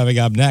roll coming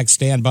up next.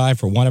 Stand by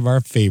for one of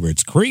our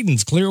favorites,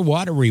 Creedence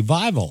Clearwater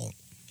Revival.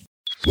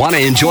 Want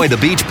to enjoy the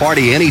beach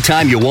party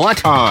anytime you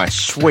want? Oh,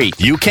 sweet.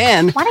 You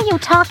can. What are you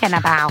talking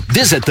about?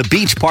 Visit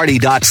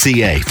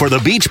thebeachparty.ca for the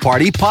Beach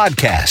Party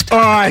podcast.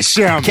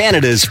 Awesome.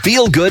 Canada's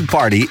feel-good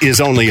party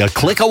is only a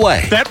click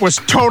away. That was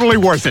totally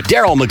worth it.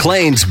 Daryl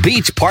McLean's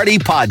Beach Party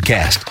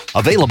podcast.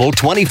 Available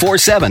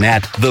 24/7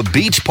 at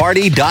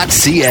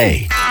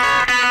thebeachparty.ca.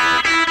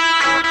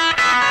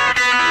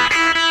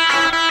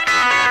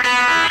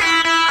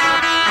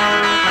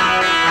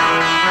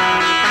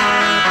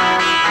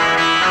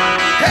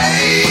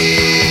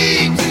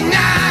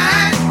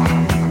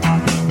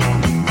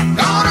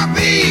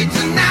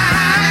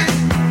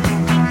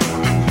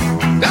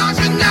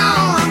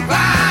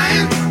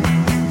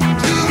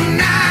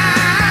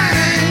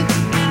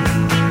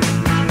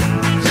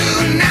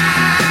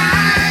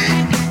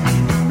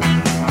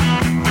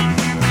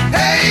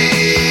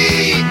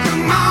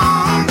 Come on.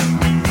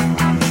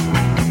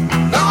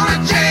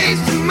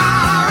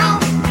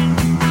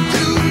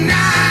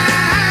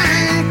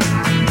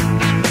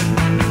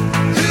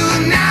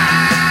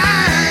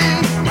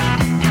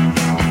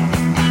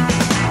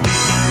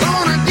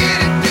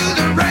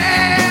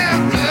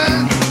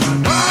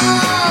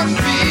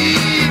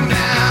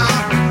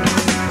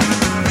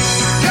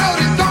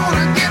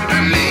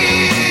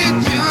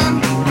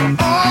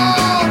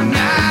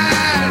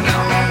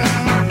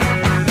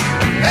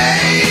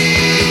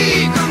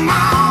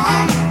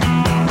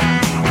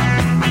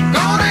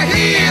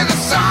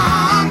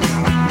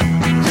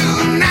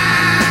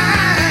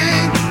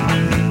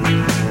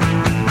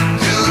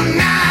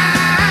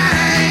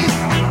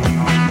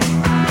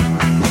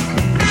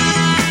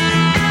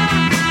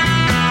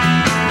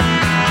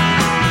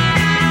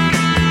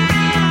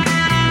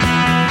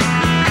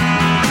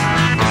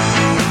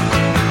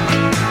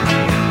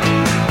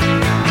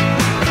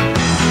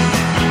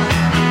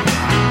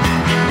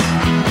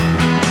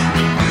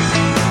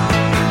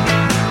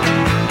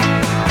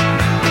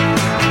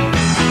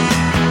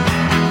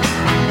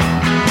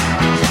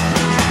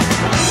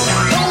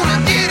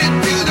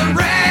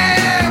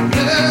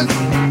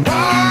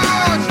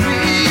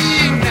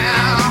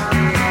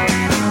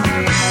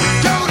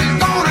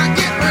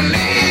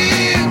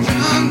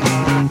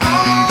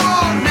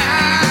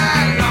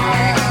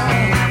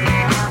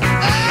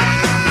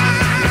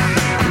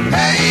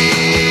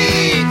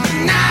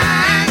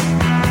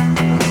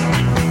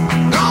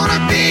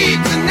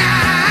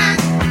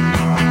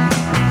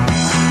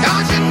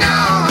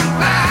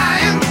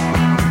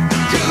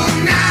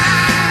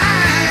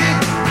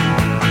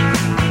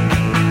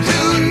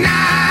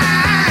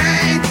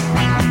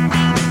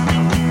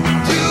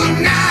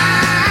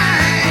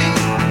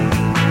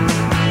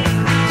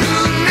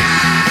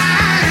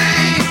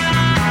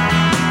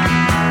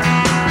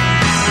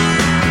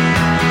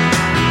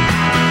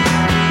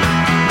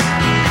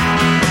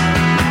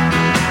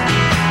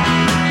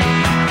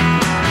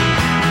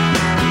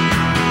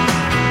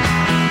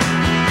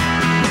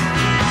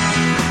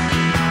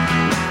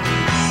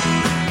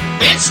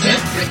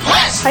 Instant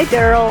request. Hi,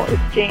 Daryl.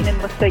 It's Jane in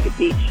Wasaga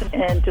Beach,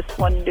 and just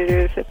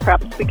wondered if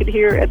perhaps we could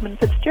hear Edmund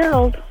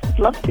Fitzgerald. I'd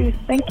love to.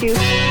 Thank you.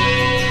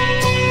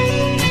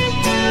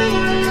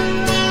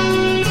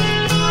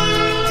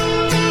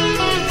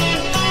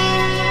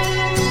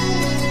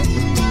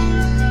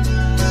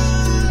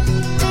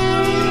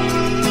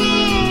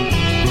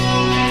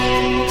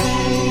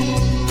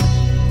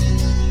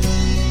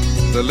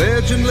 The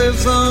legend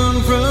lives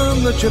on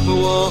from the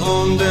Chippewa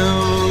on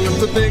down at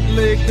the big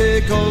lake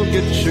they call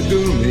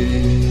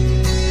Gitchagumi.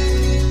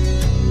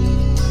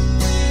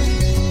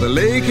 The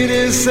lake, it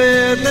is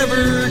said,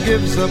 never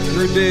gives up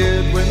her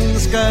dead when the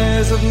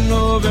skies of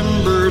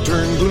November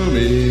turn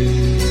gloomy.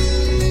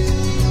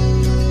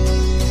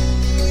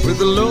 With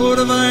a load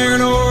of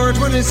iron ore,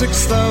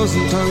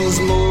 26,000 tons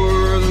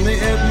more than the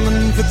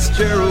Edmund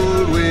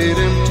Fitzgerald weighed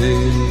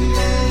empty.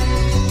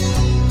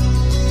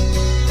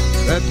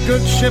 That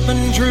good ship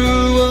and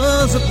true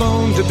was a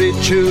bone to be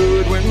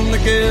chewed when the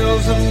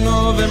gales of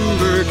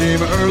November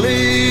came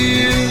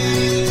early.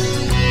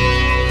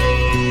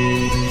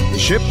 The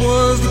ship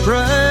was the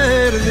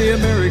pride of the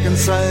American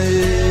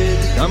side,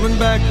 coming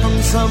back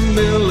from some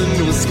mill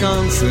in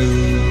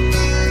Wisconsin.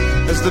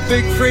 As the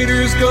big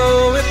freighters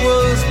go, it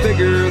was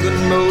bigger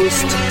than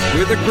most,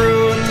 with a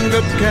crew and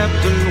good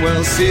captain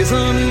well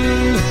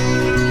seasoned,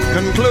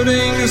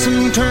 concluding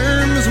some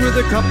terms with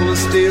a couple of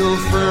steel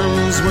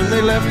firms when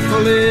they left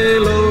fully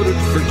loaded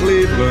for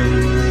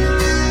Cleveland.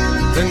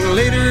 Then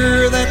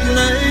later that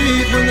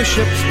night when the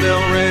ship's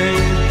bell rang,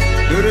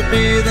 could it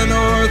be the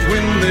north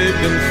wind they'd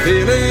been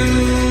feeling?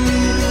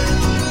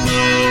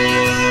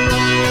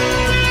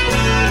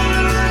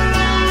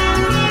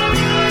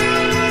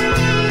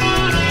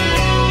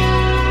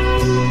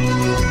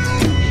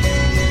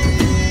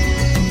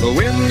 The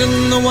wind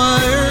and the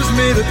wires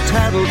made a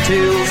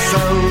tattletale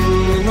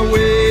sound, and the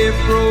wave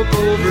broke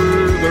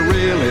over the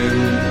railing.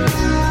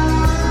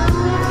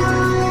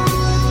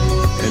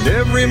 And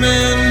every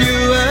man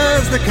knew,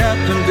 as the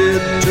captain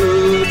did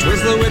too,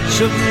 'twas the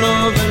witch of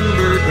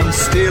November come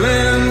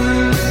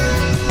stealing.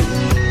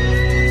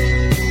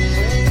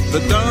 The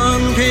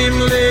dawn came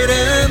late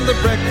and the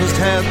breakfast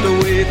had to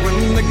wait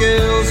when the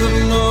gales of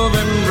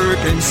November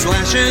came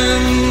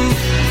slashing.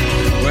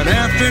 When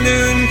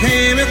afternoon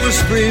came, it was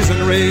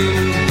freezing rain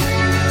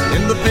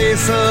in the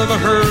face of a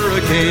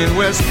hurricane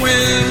west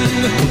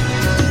wind.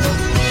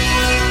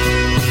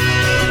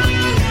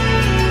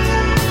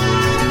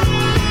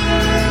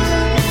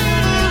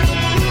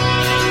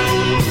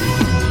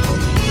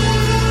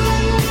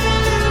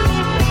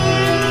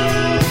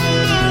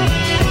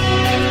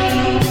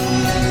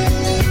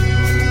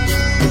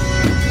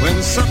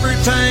 When supper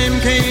time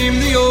came,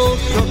 the old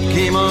cook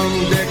came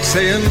on deck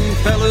saying,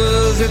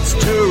 "Fellas, it's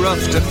too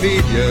rough to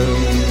feed you."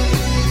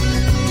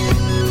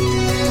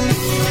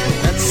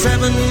 At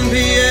 7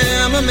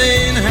 p.m. a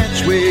main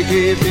hatchway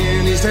caved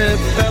in. He said,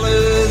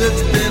 "Fellas,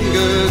 it's been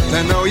good to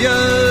know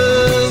you."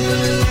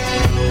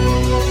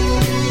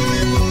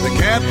 The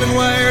captain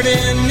wired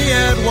in, he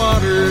had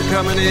water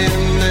coming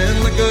in, and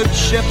the good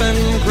ship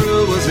and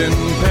crew was in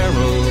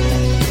peril.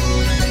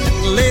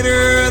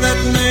 Later that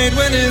night,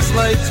 when his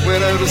lights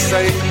went out of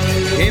sight,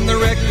 came the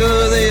wreck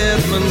of the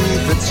Edmund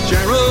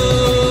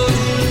Fitzgerald.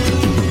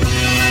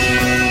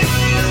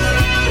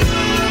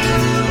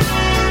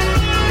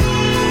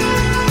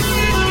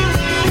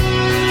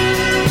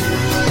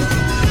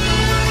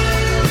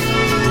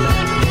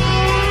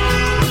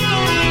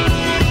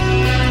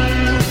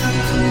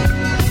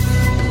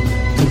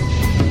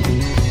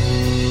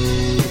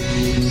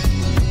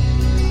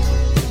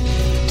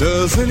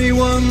 Does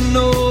anyone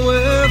know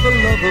where the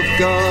love of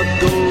God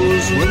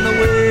goes when the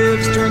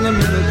waves turn the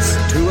minutes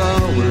to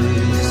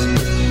hours?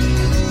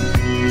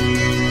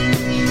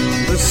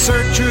 The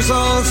searchers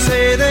all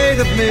say they'd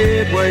have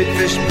made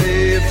Whitefish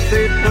Bay if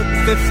they'd put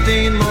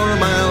 15 more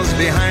miles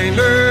behind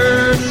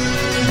her.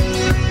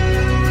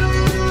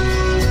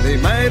 They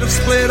might have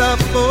split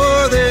up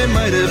or they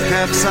might have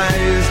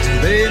capsized.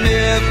 They may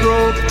have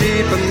broke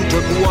deep and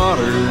took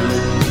water.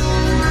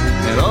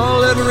 And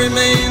all that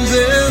remains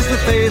is the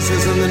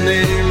faces and the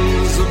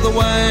names of the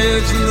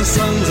wives and the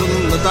sons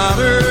and the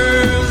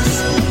daughters.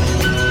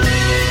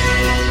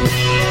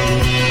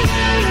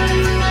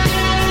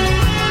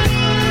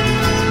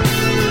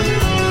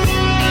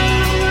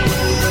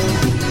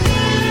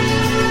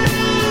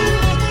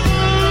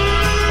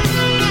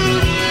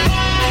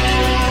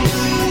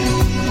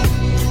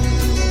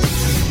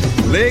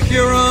 Lake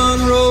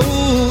Huron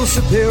rolls,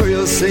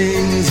 Superior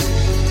sings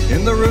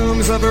in the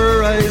rooms of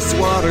her ice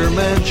water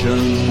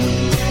mansion.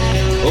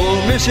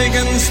 Old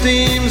Michigan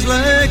steams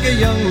like a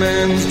young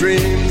man's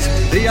dreams.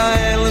 The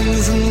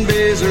islands and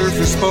bays are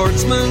for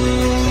sportsmen.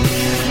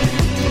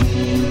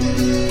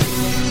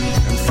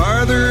 And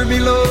farther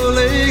below,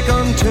 Lake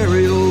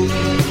Ontario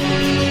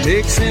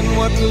takes in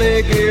what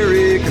Lake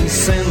Erie can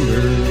send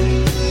her.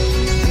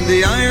 And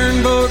the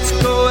iron boats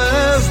go,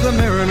 as the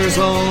mariners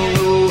all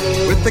know,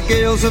 with the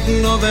gales of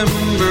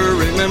November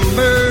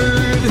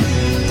remembered.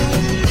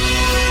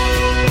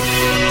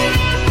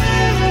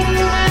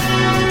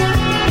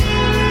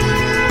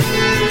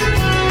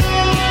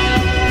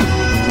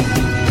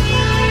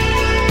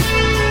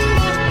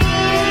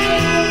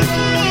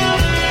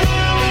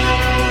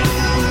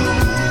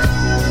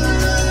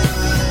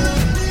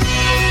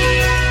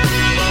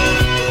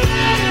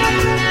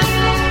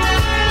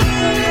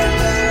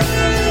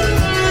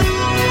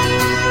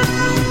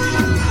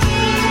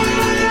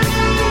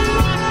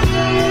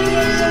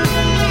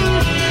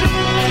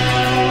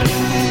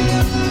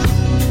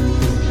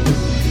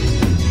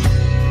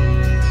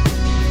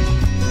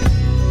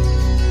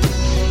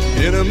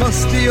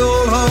 dusty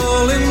old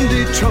hall in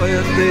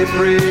Detroit, they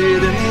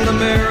prayed in the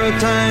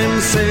Maritime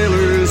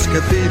Sailors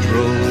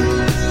Cathedral.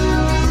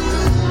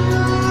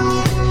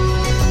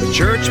 The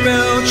church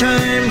bell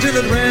chimed till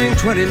it rang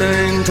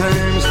 29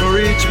 times for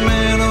each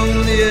man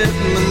on the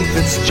Edmund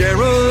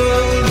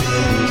Fitzgerald.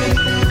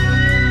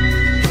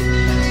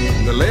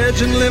 The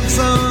legend lives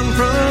on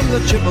from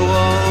the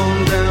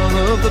Chippewa down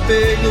of the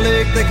big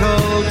lake they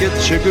call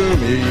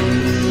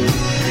Gitchagumi.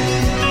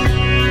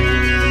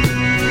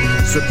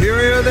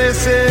 Superior, they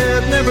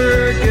said,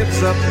 never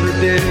gives up her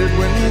dead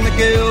when the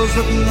gales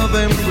of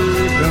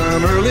November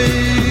come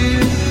early.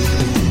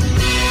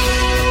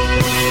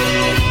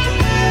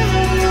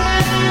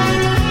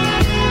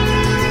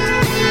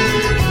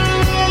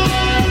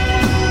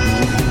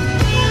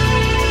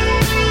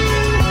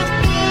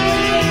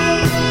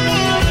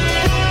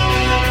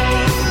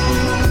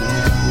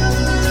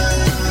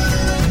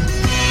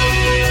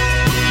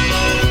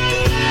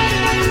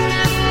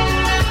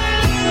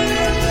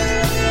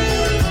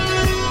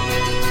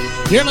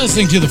 You're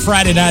listening to the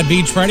Friday Night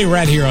Beach Party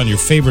right here on your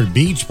favorite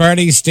beach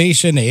party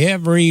station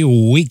every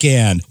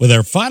weekend. With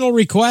our final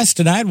request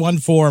tonight, one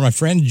for my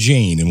friend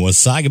Jane in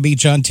Wasaga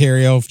Beach,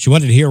 Ontario. She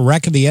wanted to hear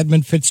Wreck of the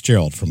Edmund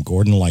Fitzgerald from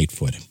Gordon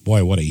Lightfoot.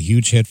 Boy, what a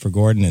huge hit for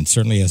Gordon, and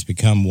certainly has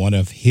become one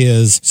of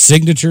his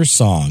signature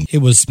songs. It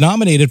was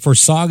nominated for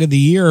Song of the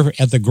Year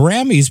at the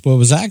Grammys, but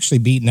was actually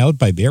beaten out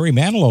by Barry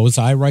Manilow's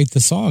I Write the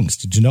Songs.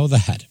 Did you know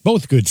that?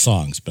 Both good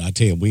songs, but I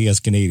tell you, we as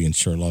Canadians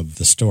sure love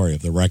the story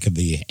of the Wreck of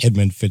the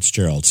Edmund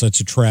Fitzgerald.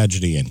 Such a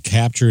tragedy and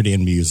captured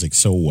in music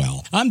so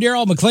well. I'm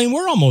Daryl McLean.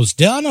 We're almost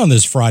done on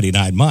this Friday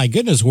night. My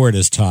goodness, where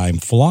does time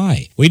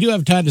fly? We do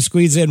have time to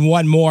squeeze in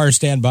one more.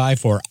 Stand by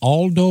for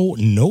Aldo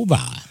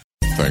Nova.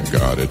 Thank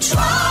God it's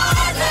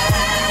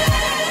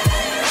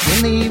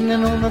in the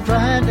evening on a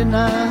Friday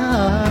night.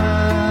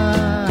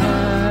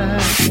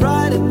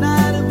 Friday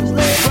night it was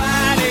late.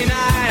 Friday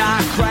night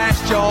I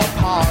crashed your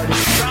party.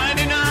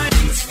 Friday night.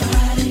 It's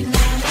Friday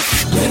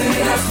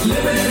night.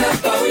 Living it up,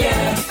 oh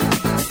yeah.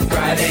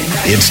 Friday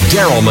night. It's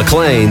Daryl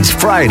McLean's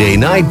Friday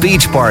Night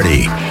Beach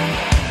Party.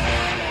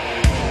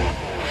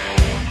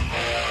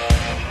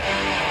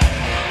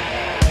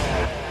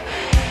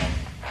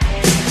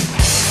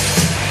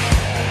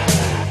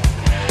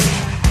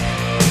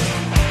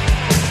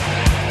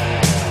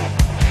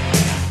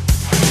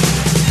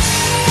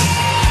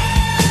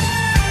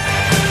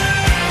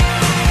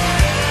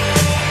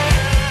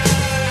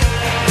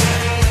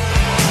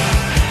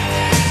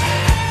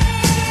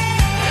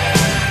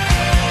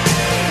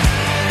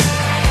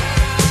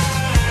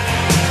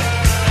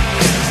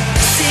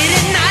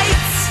 Sitting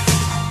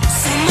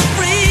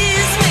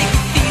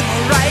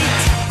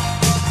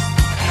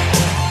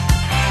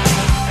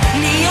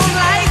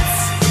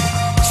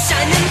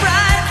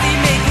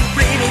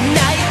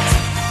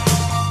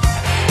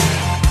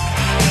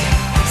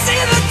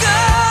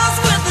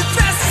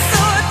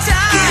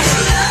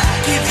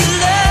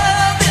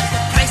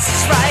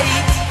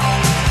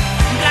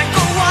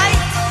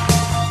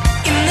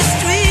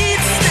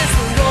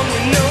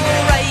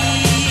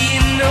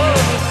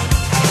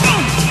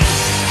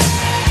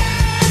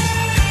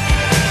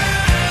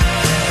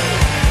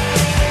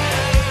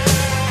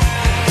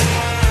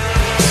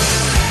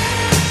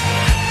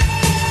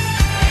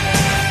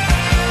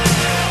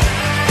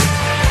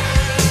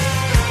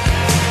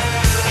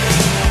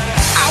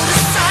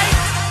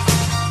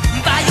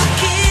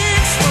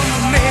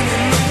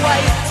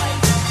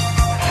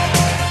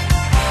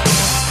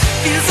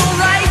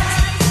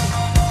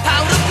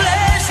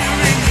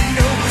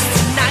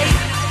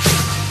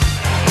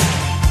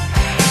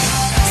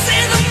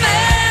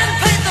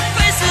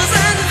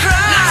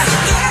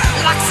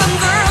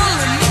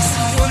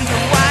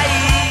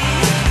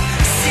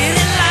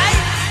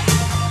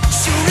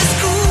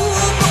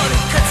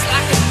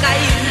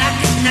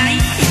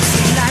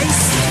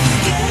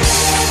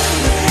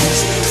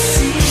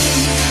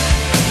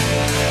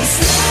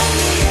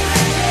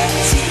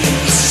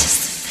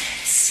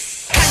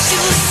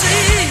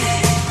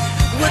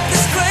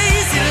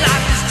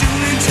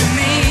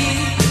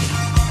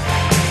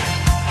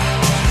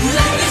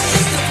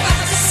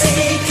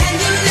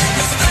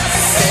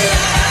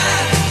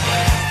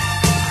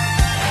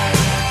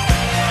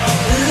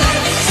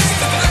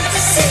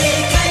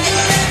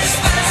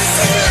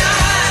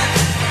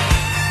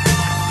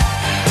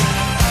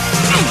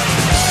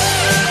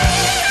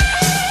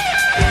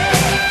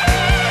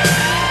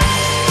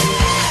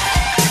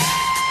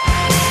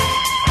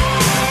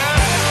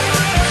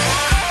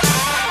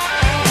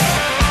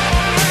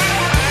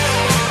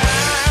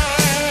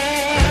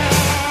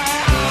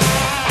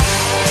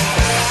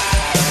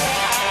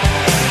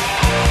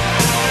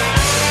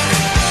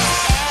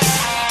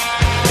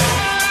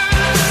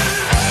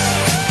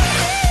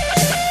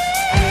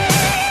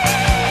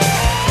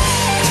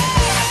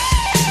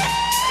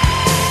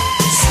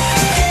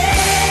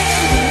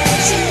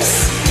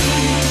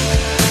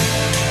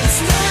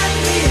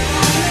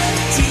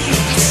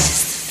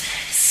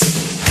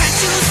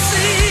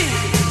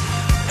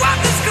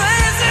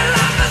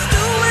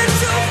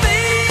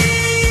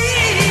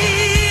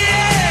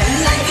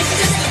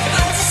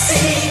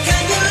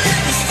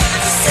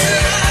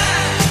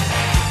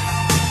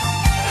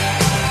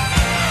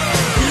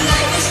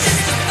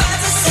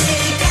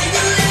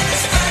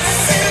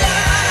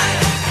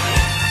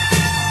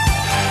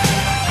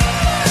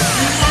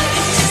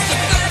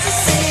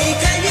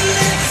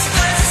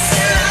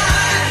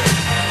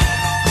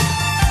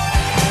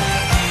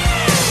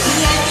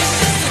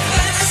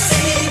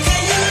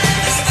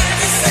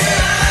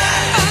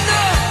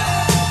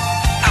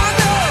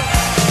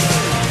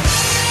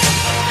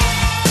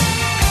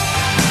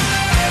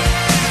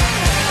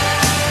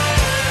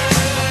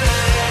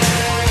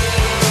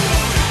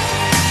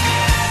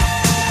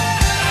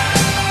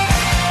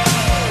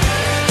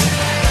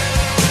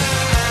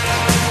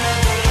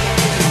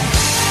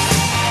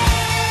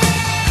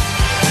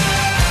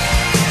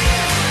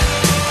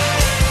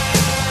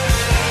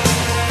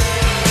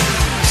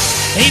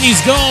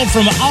Oldies Gold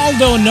from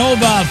Aldo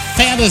Nova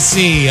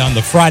Fantasy on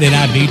the Friday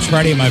Night Beach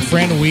Party. My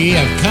friend, we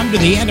have come to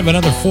the end of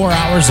another 4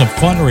 hours of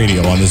fun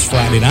radio on this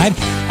Friday night.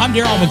 I'm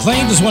Daryl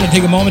McLean. Just want to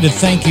take a moment to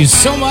thank you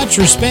so much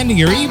for spending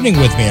your evening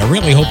with me. I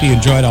really hope you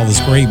enjoyed all this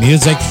great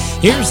music.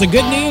 Here's the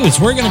good news.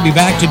 We're going to be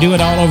back to do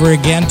it all over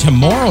again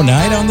tomorrow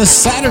night on the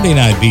Saturday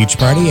Night Beach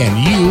Party, and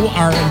you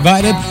are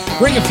invited.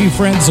 Bring a few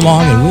friends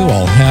along, and we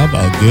will have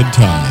a good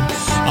time.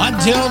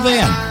 Until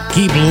then,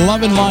 keep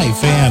loving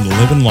life and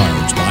living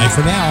large. Bye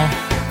for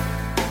now.